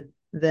 but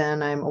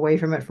then I'm away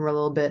from it for a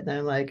little bit, and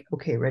I'm like,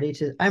 okay,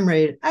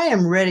 I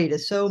am ready to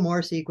sew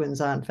more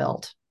sequins on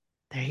felt.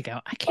 there you go.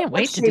 I can't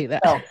What wait to shape do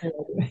that felt?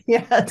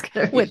 Yeah, it's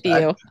gonna be with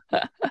fun. you.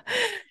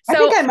 I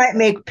think So I might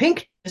make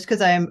pink just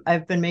because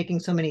I've been making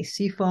so many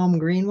seafoam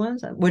green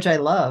ones, which I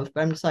love,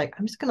 but I'm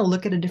just gonna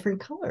look at a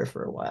different color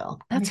for a while.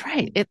 that's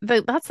right.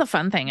 That's the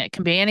fun thing. It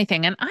can be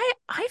anything. And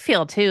I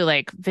feel too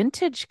like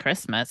vintage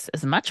Christmas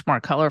is much more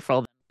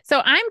colorful.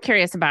 So I'm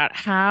curious about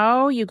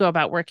how you go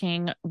about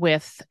working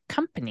with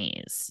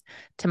companies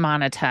to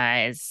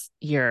monetize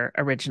your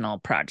original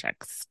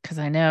projects because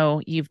I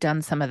know you've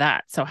done some of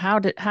that. So how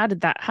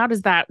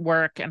does that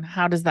work and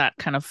how does that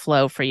kind of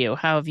flow for you?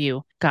 How have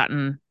you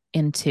gotten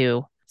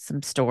into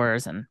some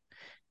stores and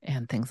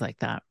things like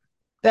that?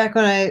 Back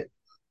when I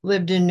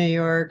lived in New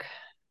York,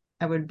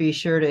 I would be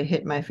sure to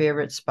hit my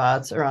favorite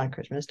spots around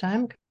Christmas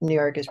time. New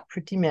York is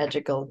pretty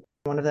magical.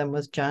 One of them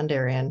was John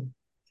Darien,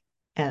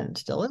 and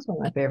still is one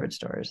of my favorite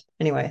stores.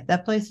 Anyway,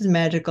 that place is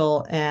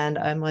magical. And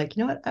I'm like,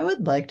 you know what? I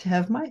would like to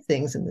have my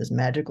things in this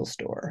magical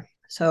store.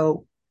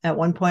 So at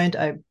one point,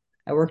 I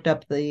worked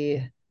up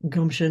the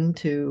gumption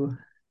to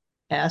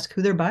ask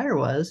who their buyer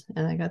was.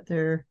 And I got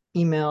their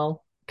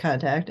email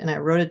contact and I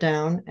wrote it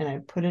down and I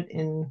put it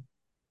in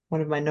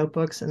one of my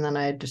notebooks. And then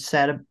I just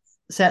sat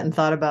and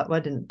thought about, well,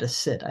 I didn't just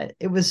sit.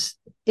 It was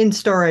in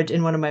storage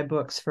in one of my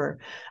books for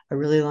a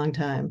really long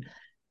time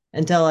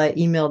until I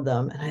emailed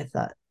them and I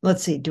thought,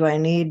 let's see, do I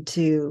need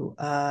to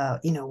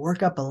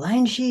work up a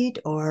line sheet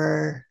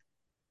or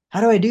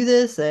how do I do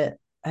this? I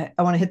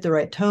want to hit the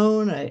right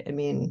tone. I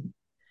mean,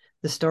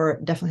 the store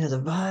definitely has a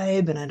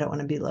vibe and I don't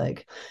want to be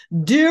like,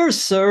 dear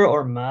sir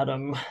or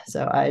madam.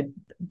 So I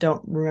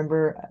don't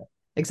remember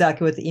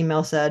exactly what the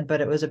email said,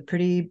 but it was a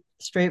pretty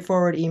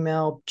straightforward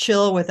email,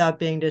 chill without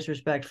being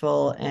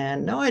disrespectful.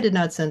 And no, I did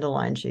not send a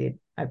line sheet.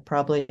 I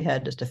probably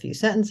had just a few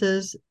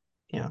sentences,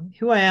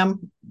 who I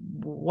am,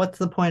 what's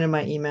the point of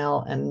my email,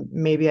 and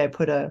maybe I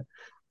put a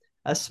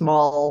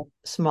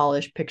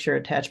smallish picture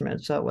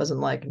attachment so it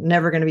wasn't like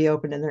never going to be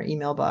opened in their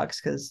email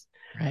box because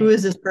who Right.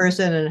 is this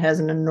person and it has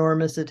an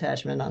enormous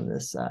attachment on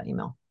this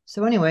email.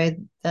 So anyway,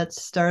 that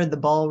started the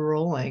ball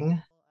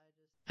rolling.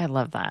 I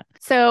love that.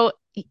 So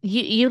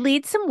you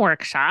lead some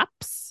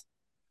workshops.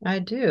 I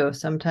do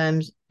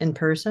sometimes in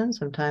person,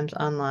 sometimes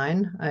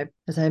online.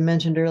 As I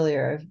mentioned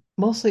earlier, I've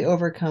mostly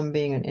overcome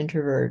being an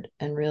introvert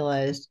and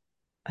realized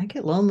I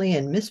get lonely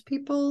and miss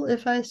people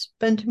if I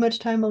spend too much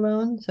time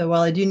alone. So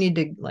while I do need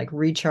to like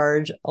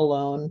recharge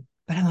alone,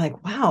 but I'm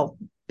like, wow,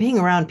 being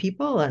around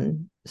people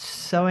and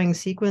sewing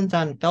sequins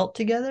on felt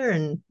together,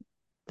 and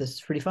this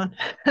is pretty fun.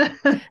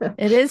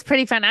 It is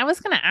pretty fun. I was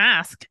going to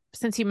ask,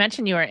 since you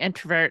mentioned you were an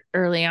introvert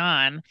early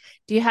on,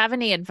 do you have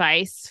any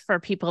advice for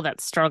people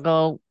that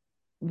struggle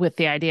with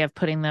the idea of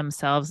putting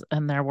themselves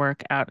and their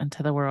work out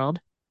into the world?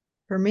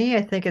 For me,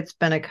 I think it's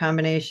been a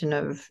combination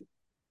of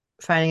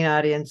finding an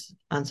audience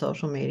on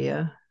social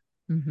media,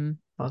 Hmm.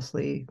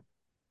 mostly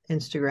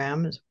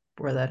Instagram is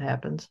where that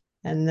happens.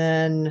 And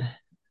then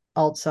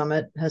Alt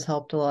Summit has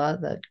helped a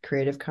lot, that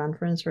creative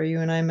conference where you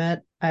and I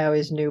met. I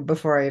always knew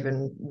before I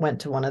even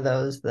went to one of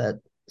those that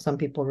some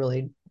people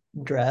really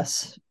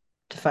dress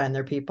to find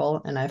their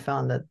people. And I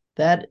found that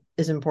that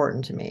is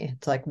important to me.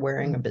 It's like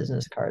wearing a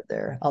business card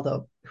there,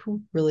 although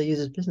who really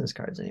uses business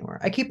cards anymore?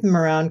 I keep them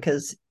around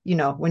because,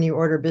 when you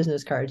order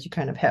business cards, you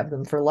kind of have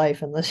them for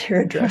life unless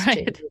your address Right.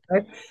 changes,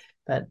 right?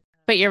 But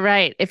But you're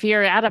right. If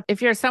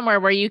you're somewhere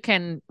where you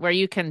can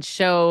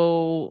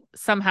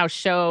somehow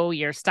show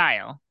your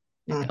style,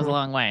 it goes a mhm.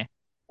 long way.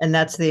 And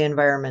that's the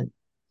environment,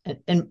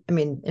 and I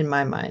mean, in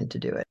my mind, to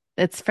do it.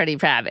 It's pretty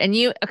fab. And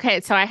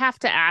okay, so I have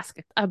to ask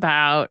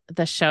about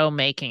the show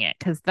making it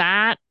because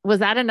that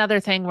another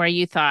thing where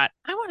you thought,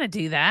 I want to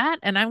do that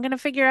and I'm going to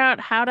figure out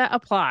how to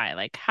apply.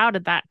 Like, how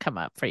did that come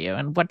up for you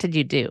and what did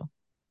you do?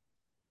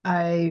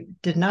 I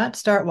did not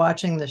start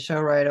watching the show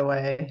right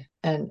away.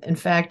 And in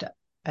fact,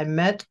 I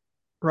met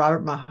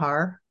Robert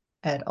Mahar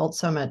at Alt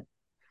Summit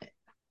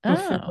Oh,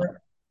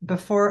 before.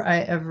 before I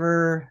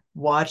ever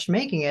watched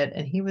making it,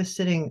 and he was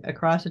sitting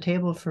across the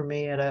table from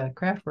me at a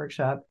craft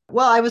workshop.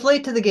 Well, I was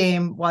late to the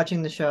game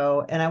watching the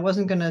show, and I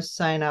wasn't going to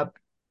sign up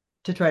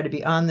to try to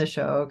be on the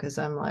show because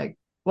I'm like,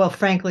 well,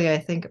 frankly, I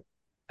think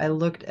I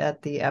looked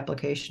at the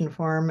application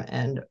form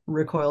and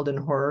recoiled in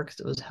horror because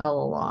it was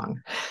hella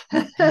long.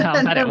 I'll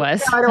And bet I'm it like,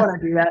 was. no, I don't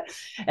want to do that.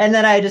 And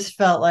then I just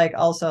felt like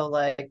also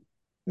like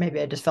maybe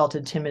I just felt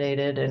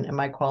intimidated and am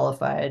I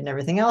qualified and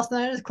everything else. And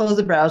then I just closed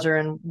the browser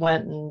and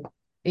went and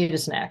ate a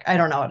snack. I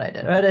don't know what I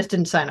did. I just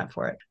didn't sign up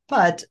for it.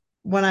 But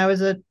when I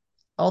was at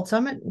Alt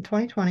Summit in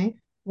 2020,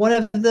 one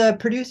of the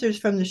producers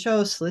from the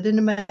show slid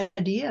into my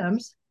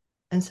DMs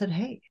and said,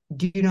 "Hey,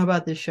 do you know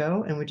about this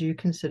show? And would you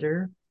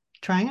consider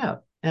trying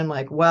out?" And I'm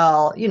like,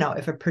 well,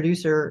 if a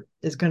producer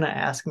is going to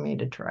ask me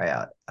to try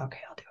out, okay,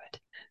 I'll do it.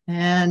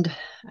 And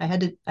I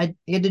had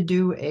to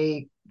do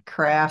a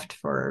craft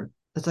for,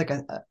 it's like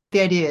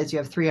the idea is you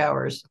have 3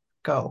 hours,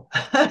 go.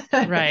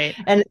 Right.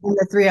 And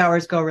the 3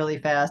 hours go really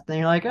fast. And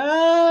you're like,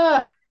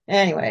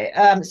 anyway,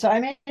 so I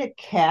made a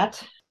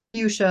cat,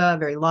 fuchsia,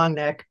 very long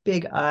neck,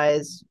 big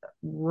eyes,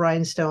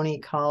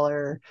 rhinestoney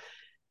collar,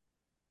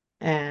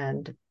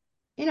 and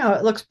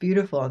it looks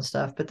beautiful and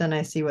stuff, but then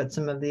I see what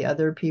some of the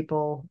other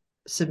people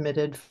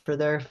submitted for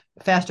their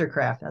faster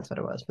craft. That's what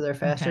it was, for their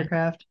faster Okay.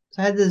 craft.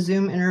 So I had the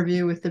Zoom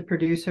interview with the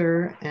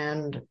producer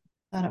and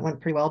thought it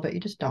went pretty well, but you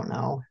just don't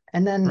know.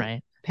 And then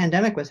Right.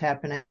 pandemic was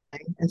happening.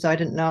 And so I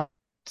didn't know,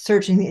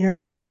 searching the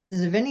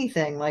interviews of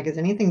anything, like, is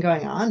anything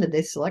going on? Did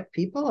they select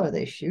people? Are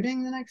they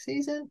shooting the next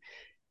season?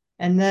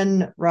 And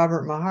then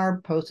Robert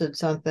Mahar posted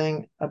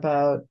something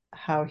about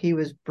how he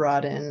was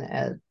brought in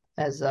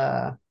as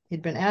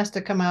he'd been asked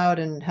to come out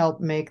and help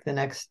make the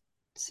next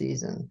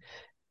season.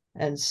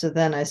 And so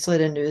then I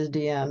slid into his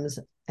DMs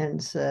and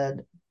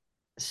said,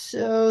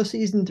 "So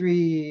season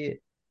 3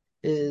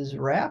 is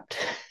wrapped."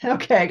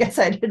 Okay, I guess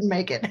I didn't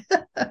make it.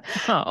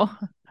 Oh.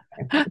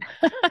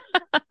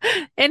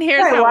 And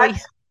here's I how we,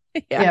 watched,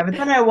 yeah. yeah, but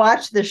then I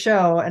watched the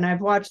show and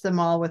I've watched them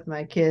all with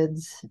my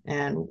kids.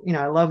 And,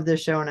 I love the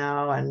show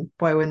now. And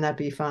boy, wouldn't that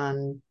be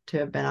fun to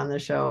have been on the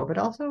show, but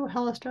also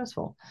hella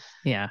stressful.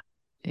 Yeah.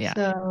 Yeah.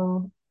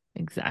 So,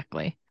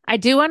 Exactly. I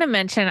do want to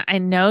mention, I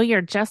know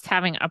you're just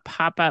having a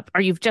pop-up,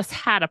 or you've just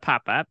had a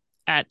pop-up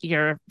at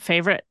your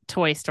favorite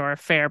toy store,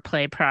 Fair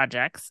Play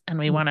Projects, and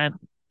we want to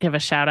give a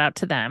shout out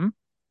to them.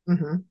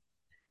 mhm.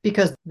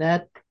 Because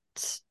that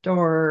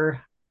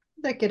store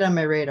that get on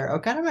my radar. Oh,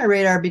 got on my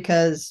radar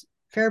because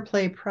Fair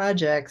Play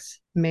Projects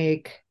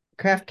make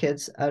craft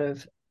kits out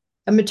of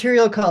a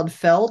material called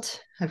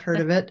felt. I've heard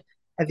of it.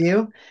 Have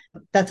you?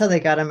 That's how they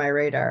got on my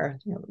radar.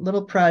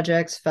 Little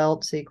projects,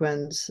 felt,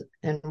 sequins,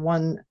 and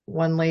one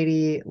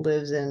lady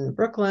lives in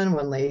Brooklyn,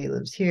 one lady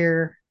lives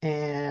here,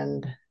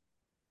 and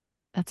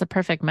That's a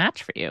perfect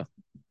match for you.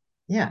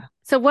 yeah.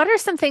 So, what are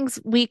some things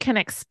we can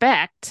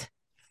expect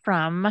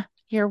from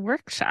your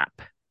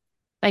workshop?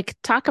 Like,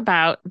 talk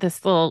about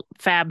this little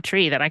fab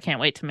tree that I can't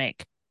wait to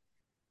make.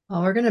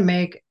 Well, we're gonna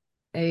make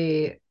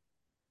a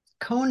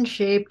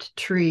cone-shaped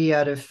tree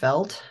out of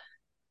felt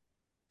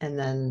and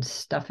then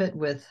stuff it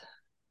with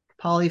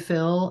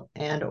polyfill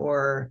and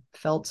or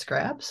felt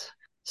scraps.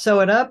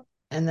 Sew it up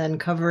and then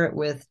cover it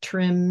with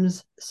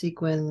trims,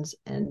 sequins,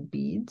 and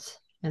beads.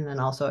 And then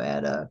also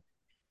add a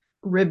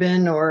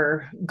ribbon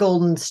or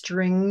golden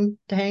string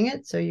to hang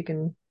it so you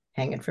can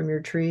hang it from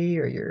your tree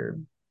or your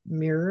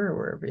mirror or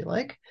wherever you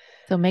like.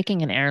 So,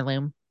 making an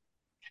heirloom.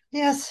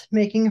 Yes,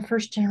 making a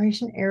first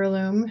generation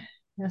heirloom.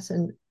 Yes,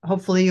 and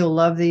hopefully you'll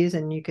love these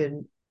and you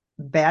could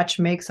batch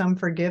make some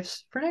for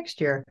gifts for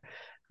next year.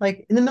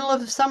 Like in the middle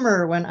of the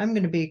summer when I'm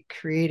going to be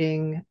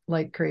creating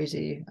like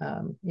crazy,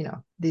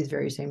 these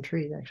very same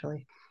trees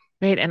actually.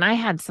 Great. And I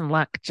had some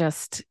luck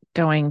just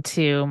going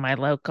to my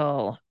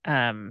local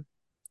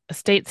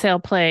estate sale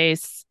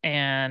place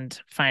and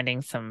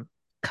finding some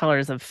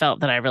colors of felt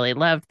that I really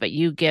loved. But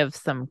you give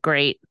some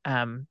great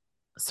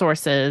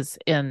sources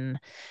in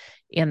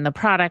the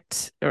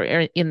product or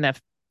in the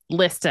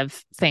list of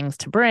things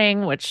to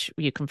bring, which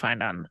you can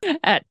find on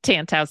at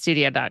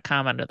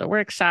tantaustudio.com under the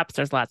workshops.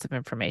 There's lots of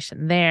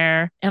information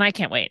there. And I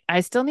can't wait. I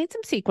still need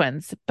some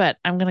sequins, but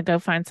I'm gonna go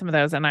find some of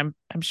those. And I'm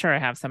sure I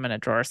have some in a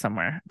drawer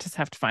somewhere. Just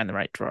have to find the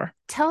right drawer.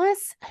 Tell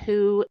us,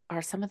 who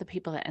are some of the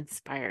people that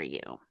inspire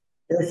you?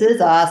 This is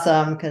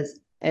awesome because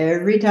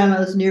every time I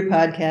listen to your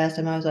podcast,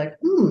 I'm always like,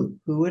 who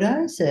would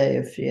I say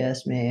if she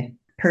asked me?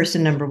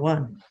 Person number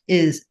one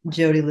is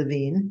Jody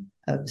Levine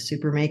of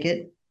Super Make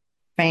It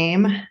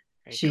fame.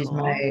 Very She's cool.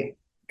 my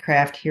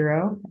craft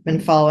hero. I've been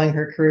following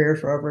her career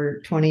for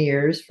over 20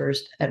 years,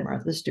 first at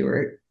Martha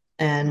Stewart,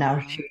 and now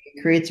she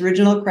creates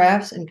original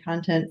crafts and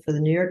content for the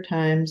New York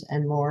Times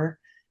and more.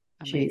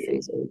 She Amazing.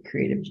 is a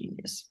creative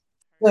genius.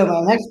 So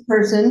my next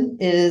person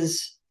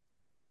is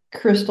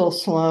Crystal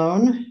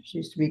Sloan. She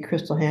used to be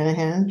Crystal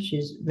Hanahan.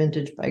 She's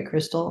Vintage by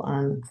Crystal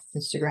on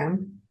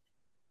Instagram.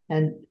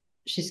 And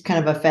she's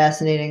kind of a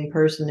fascinating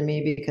person to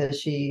me because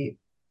she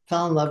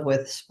fell in love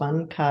with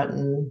spun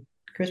cotton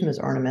Christmas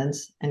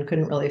ornaments and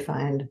couldn't really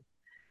find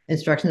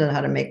instructions on how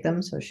to make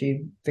them. So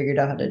she figured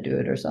out how to do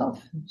it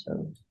herself.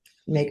 So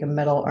make a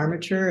metal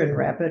armature and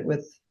wrap it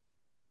with,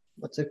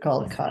 what's it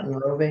called? Cotton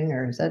roving,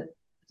 or is that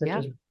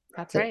Yeah, just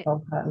that's is it right.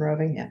 called cotton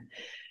roving? Yeah.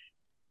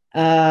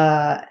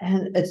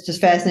 And it's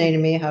just fascinating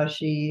to me how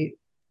she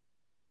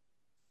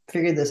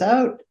figured this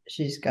out.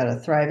 She's got a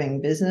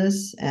thriving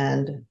business,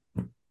 and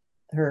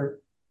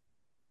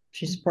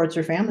she supports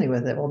her family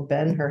with it. Well,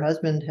 Ben, her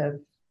husband, have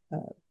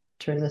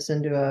turned this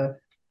into a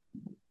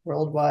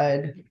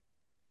worldwide.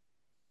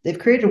 They've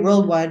created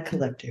worldwide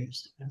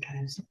collectors.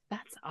 Sometimes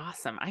That's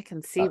awesome. I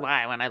can see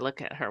why when I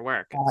look at her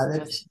work. It's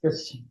it's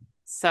just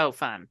so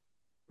fun.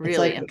 it's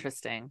Really like,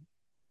 interesting.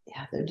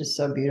 yeah, they're just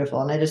so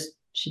beautiful. And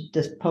she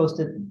just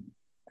posted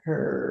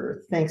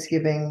her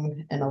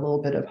Thanksgiving and a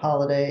little bit of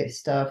holiday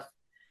stuff.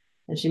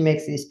 And she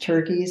makes these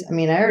turkeys. I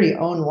mean, I already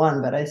own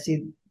one, but I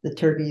see the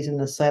turkeys in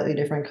the slightly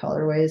different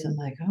colorways. I'm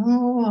like,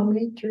 oh, how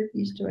many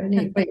turkeys do I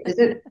need? Wait, is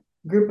it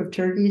a group of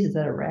turkeys? Is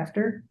that a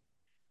rafter?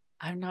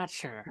 I'm not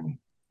sure.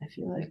 I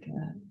feel like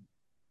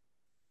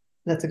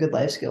that's a good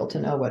life skill to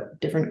know what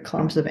different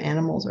clumps of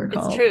animals are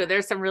called. It's true.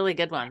 There's some really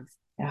good ones.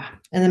 Yeah.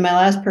 And then my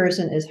last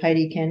person is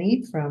Heidi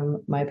Kenny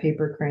from My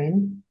Paper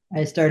Crane.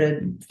 I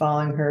started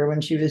following her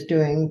when she was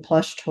doing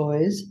plush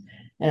toys,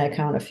 and I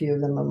count a few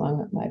of them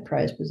among my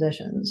prized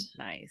possessions.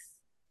 Nice.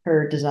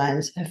 Her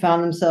designs have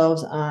found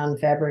themselves on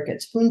fabric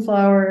at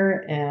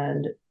Spoonflower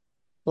and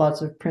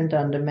lots of print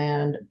on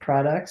demand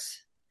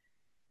products,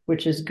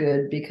 which is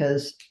good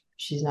because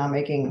she's now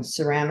making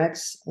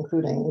ceramics,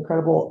 including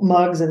incredible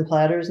mugs and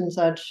platters and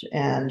such.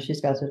 And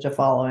she's got such a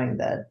following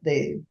that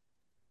they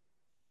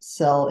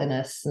sell in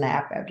a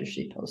snap after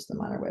she posts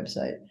them on her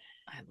website.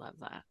 I love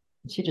that.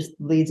 She just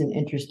leads an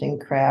interesting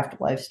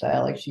craft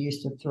lifestyle. Like she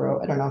used to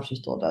throw, I don't know if she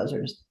still does,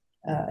 or just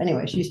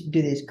anyway, she used to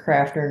do these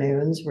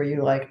crafternoons where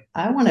you're like,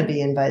 I want to be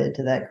invited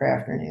to that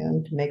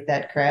crafternoon to make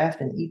that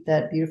craft and eat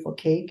that beautiful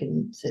cake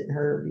and sit in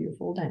her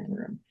beautiful dining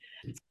room.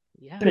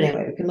 Yeah. But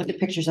anyway, we can look at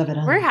pictures of it.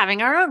 We're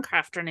having our own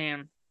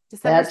crafternoon.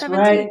 December That's 17th.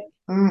 right.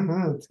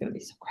 It's going to be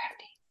so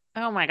crafty.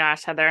 Oh my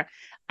gosh, Heather.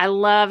 I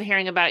love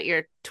hearing about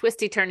your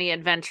twisty turny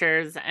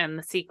adventures and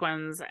the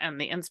sequins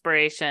and the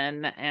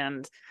inspiration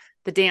and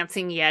the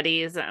dancing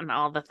Yetis and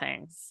all the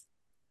things.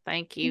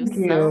 Thank you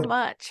so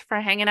much for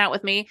hanging out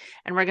with me.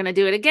 And we're going to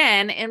do it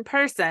again in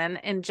person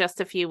in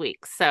just a few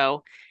weeks.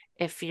 So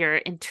if you're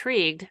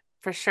intrigued,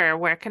 for sure,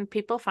 where can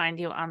people find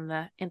you on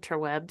the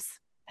interwebs?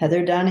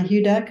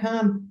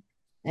 HeatherDonahue.com.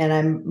 And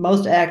I'm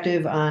most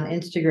active on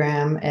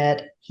Instagram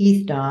at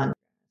HeathDon.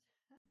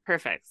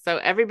 Perfect. So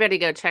everybody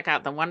go check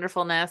out the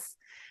wonderfulness,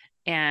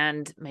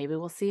 and maybe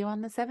we'll see you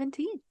on the 17th.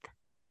 Thanks,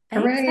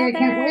 Hooray, Heather. I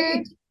can't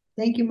wait.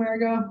 Thank you,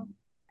 Margot.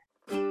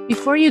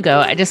 Before you go,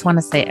 I just want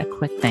to say a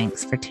quick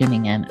thanks for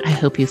tuning in. I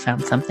hope you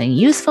found something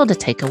useful to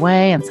take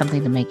away and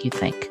something to make you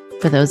think.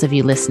 For those of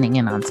you listening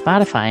in on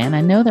Spotify, and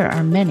I know there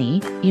are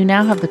many, you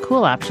now have the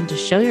cool option to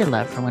show your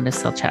love for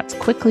Windowsill Chats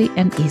quickly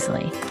and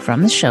easily.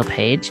 From the show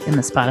page in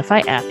the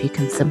Spotify app, you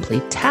can simply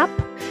tap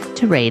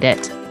to rate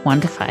it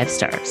 1 to 5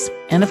 stars.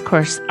 And of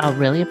course, I'll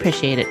really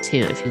appreciate it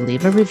too if you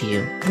leave a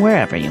review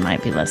wherever you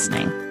might be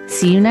listening.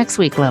 See you next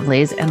week,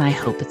 lovelies, and I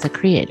hope it's a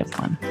creative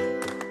one.